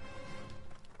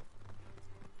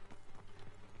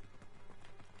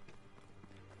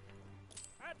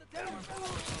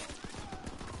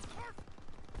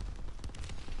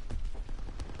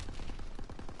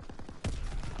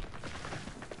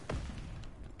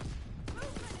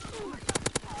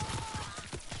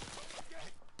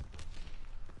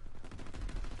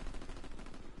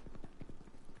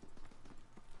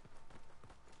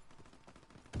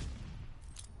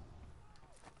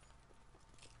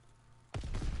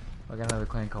 I got another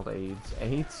clan called AIDS.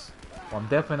 AIDS? Well, I'm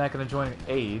definitely not going to join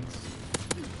AIDS.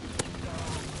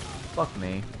 Fuck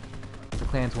me. The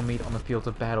clans will meet on the fields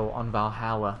of battle on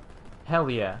Valhalla. Hell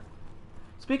yeah.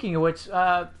 Speaking of which,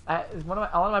 a lot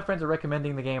of my friends are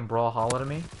recommending the game Brawlhalla to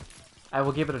me. I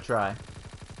will give it a try.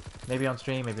 Maybe on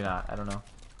stream, maybe not. I don't know.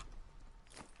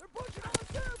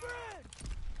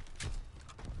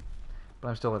 But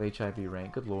I'm still at HIV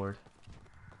rank. Good lord.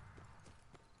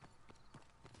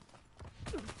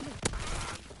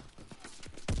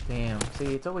 Damn. See,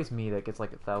 it's always me that gets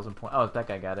like 1,000 points. Oh, that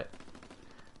guy got it.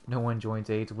 No one joins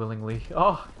AIDS willingly.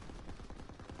 Oh!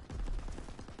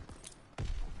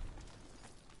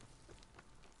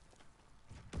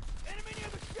 Enemy near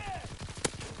the shed.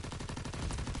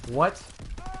 What?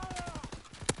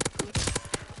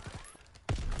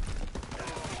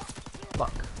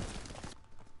 Fuck.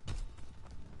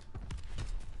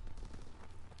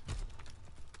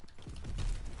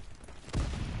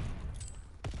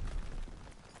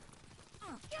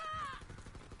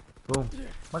 Boom.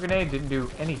 My grenade didn't do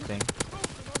anything.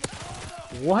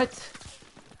 What?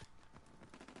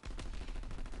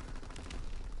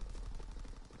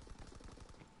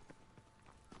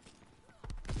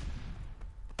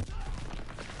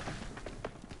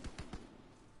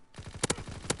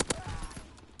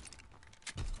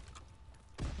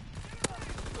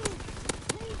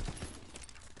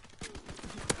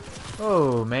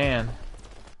 Oh, man.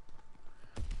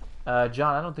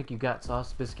 John, I don't think you got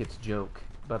Sauce Biscuit's joke,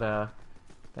 but,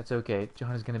 that's okay.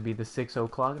 John is gonna be the 6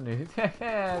 o'clock news.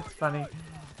 It's funny.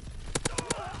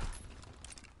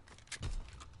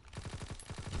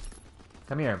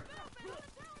 Come here.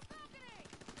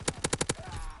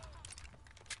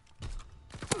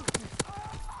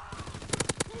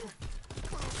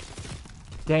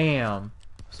 Damn.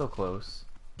 So close.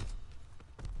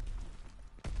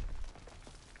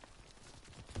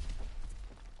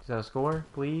 Is that a score,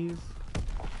 please?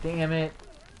 Damn it.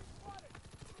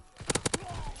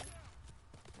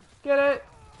 Get it?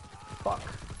 Fuck.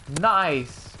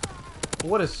 Nice.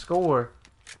 What a score.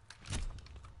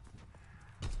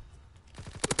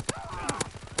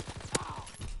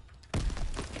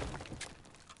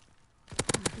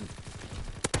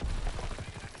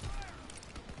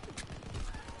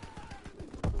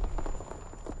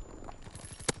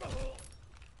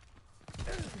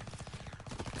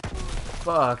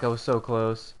 Fuck, I was so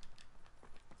close.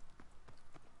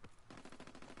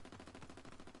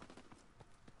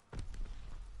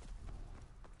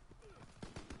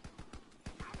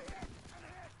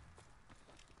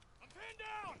 I'm pinned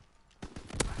down.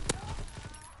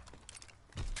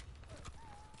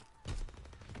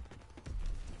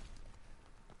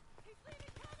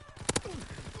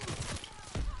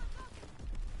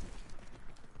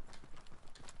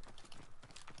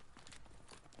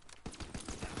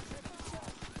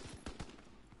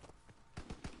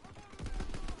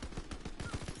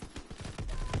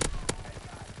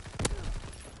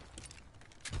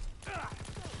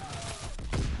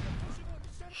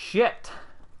 Shit.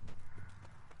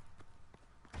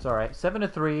 It's alright.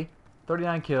 7-3,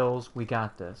 39 kills. We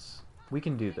got this. We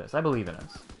can do this. I believe in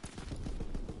us.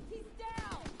 He's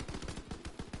down.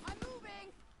 I'm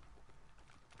moving.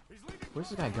 He's leaving. Where's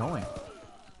this guy going?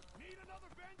 Need another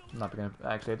vandal. I'm not gonna...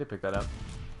 Actually, I did pick that up.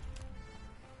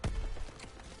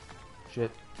 Shit.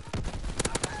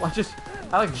 Well,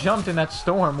 I like jumped in that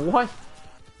storm. What?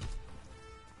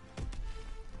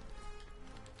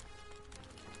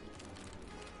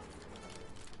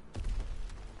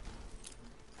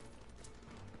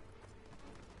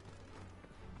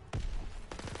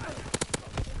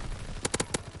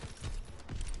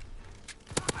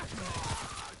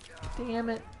 Damn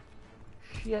it.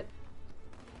 Shit.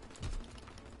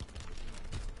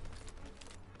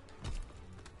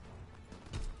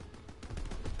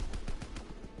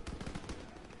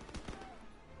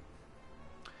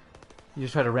 You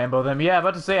just try to Rambo them? Yeah,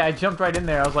 about to say, I jumped right in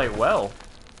there. I was like, well.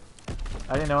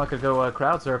 I didn't know I could go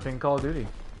crowd surfing Call of Duty.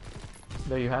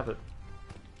 There you have it.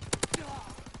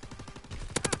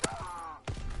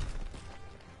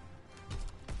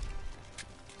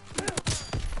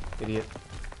 Idiot.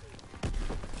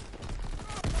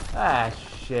 Ah,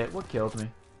 shit. What killed me?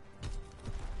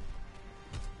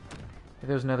 If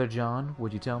there was another John,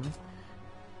 would you tell me?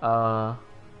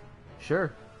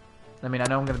 Sure. I mean, I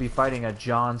know I'm going to be fighting a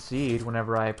John Seed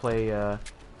whenever I play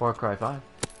Far Cry 5.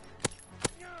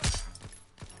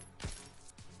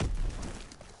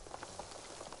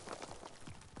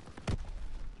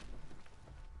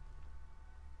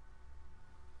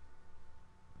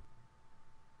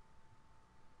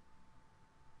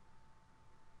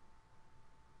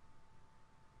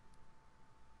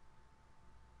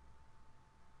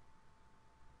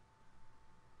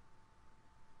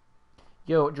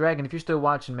 Yo, Dragon, if you're still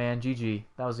watching, man, GG.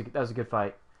 That was a good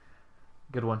fight.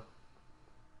 Good one.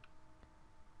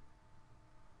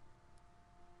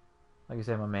 Like I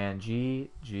said, my man,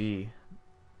 GG.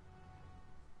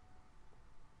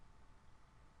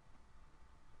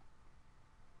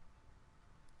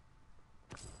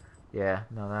 Yeah,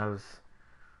 no,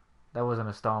 that wasn't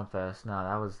a stomp fest. No,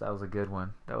 that was a good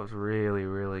one. That was really,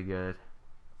 really good.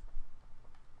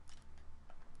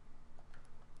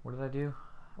 What did I do?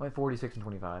 I went 46 and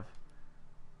 25.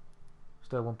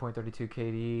 Still 1.32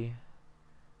 KD.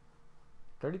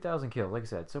 30,000 kills. Like I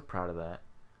said, so proud of that.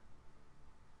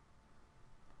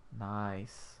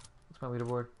 Nice. What's my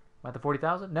leaderboard? Am I at the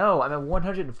 40,000? No, I'm at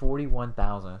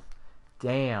 141,000.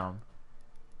 Damn.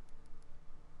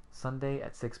 Sunday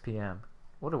at 6 p.m.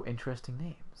 What an interesting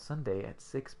name. Sunday at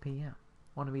 6 p.m.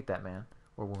 Want to meet that man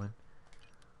or woman.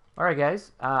 Alright,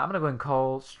 guys. I'm going to go ahead and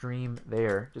call stream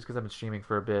there just because I've been streaming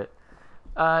for a bit.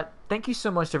 Thank you so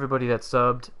much to everybody that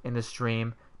subbed in this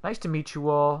stream. Nice to meet you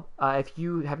all. If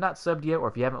you have not subbed yet or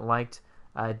if you haven't liked,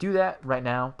 do that right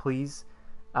now, please.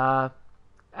 As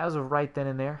of right then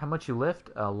and there, how much you lift?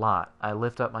 A lot. I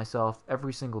lift up myself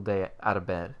every single day out of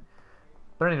bed.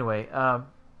 But anyway,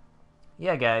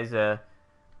 yeah, guys,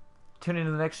 tune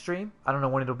into the next stream. I don't know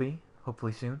when it'll be.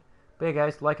 Hopefully soon. But yeah,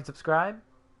 guys, like and subscribe.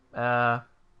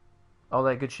 All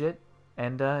that good shit.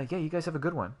 And yeah, you guys have a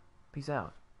good one. Peace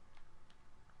out.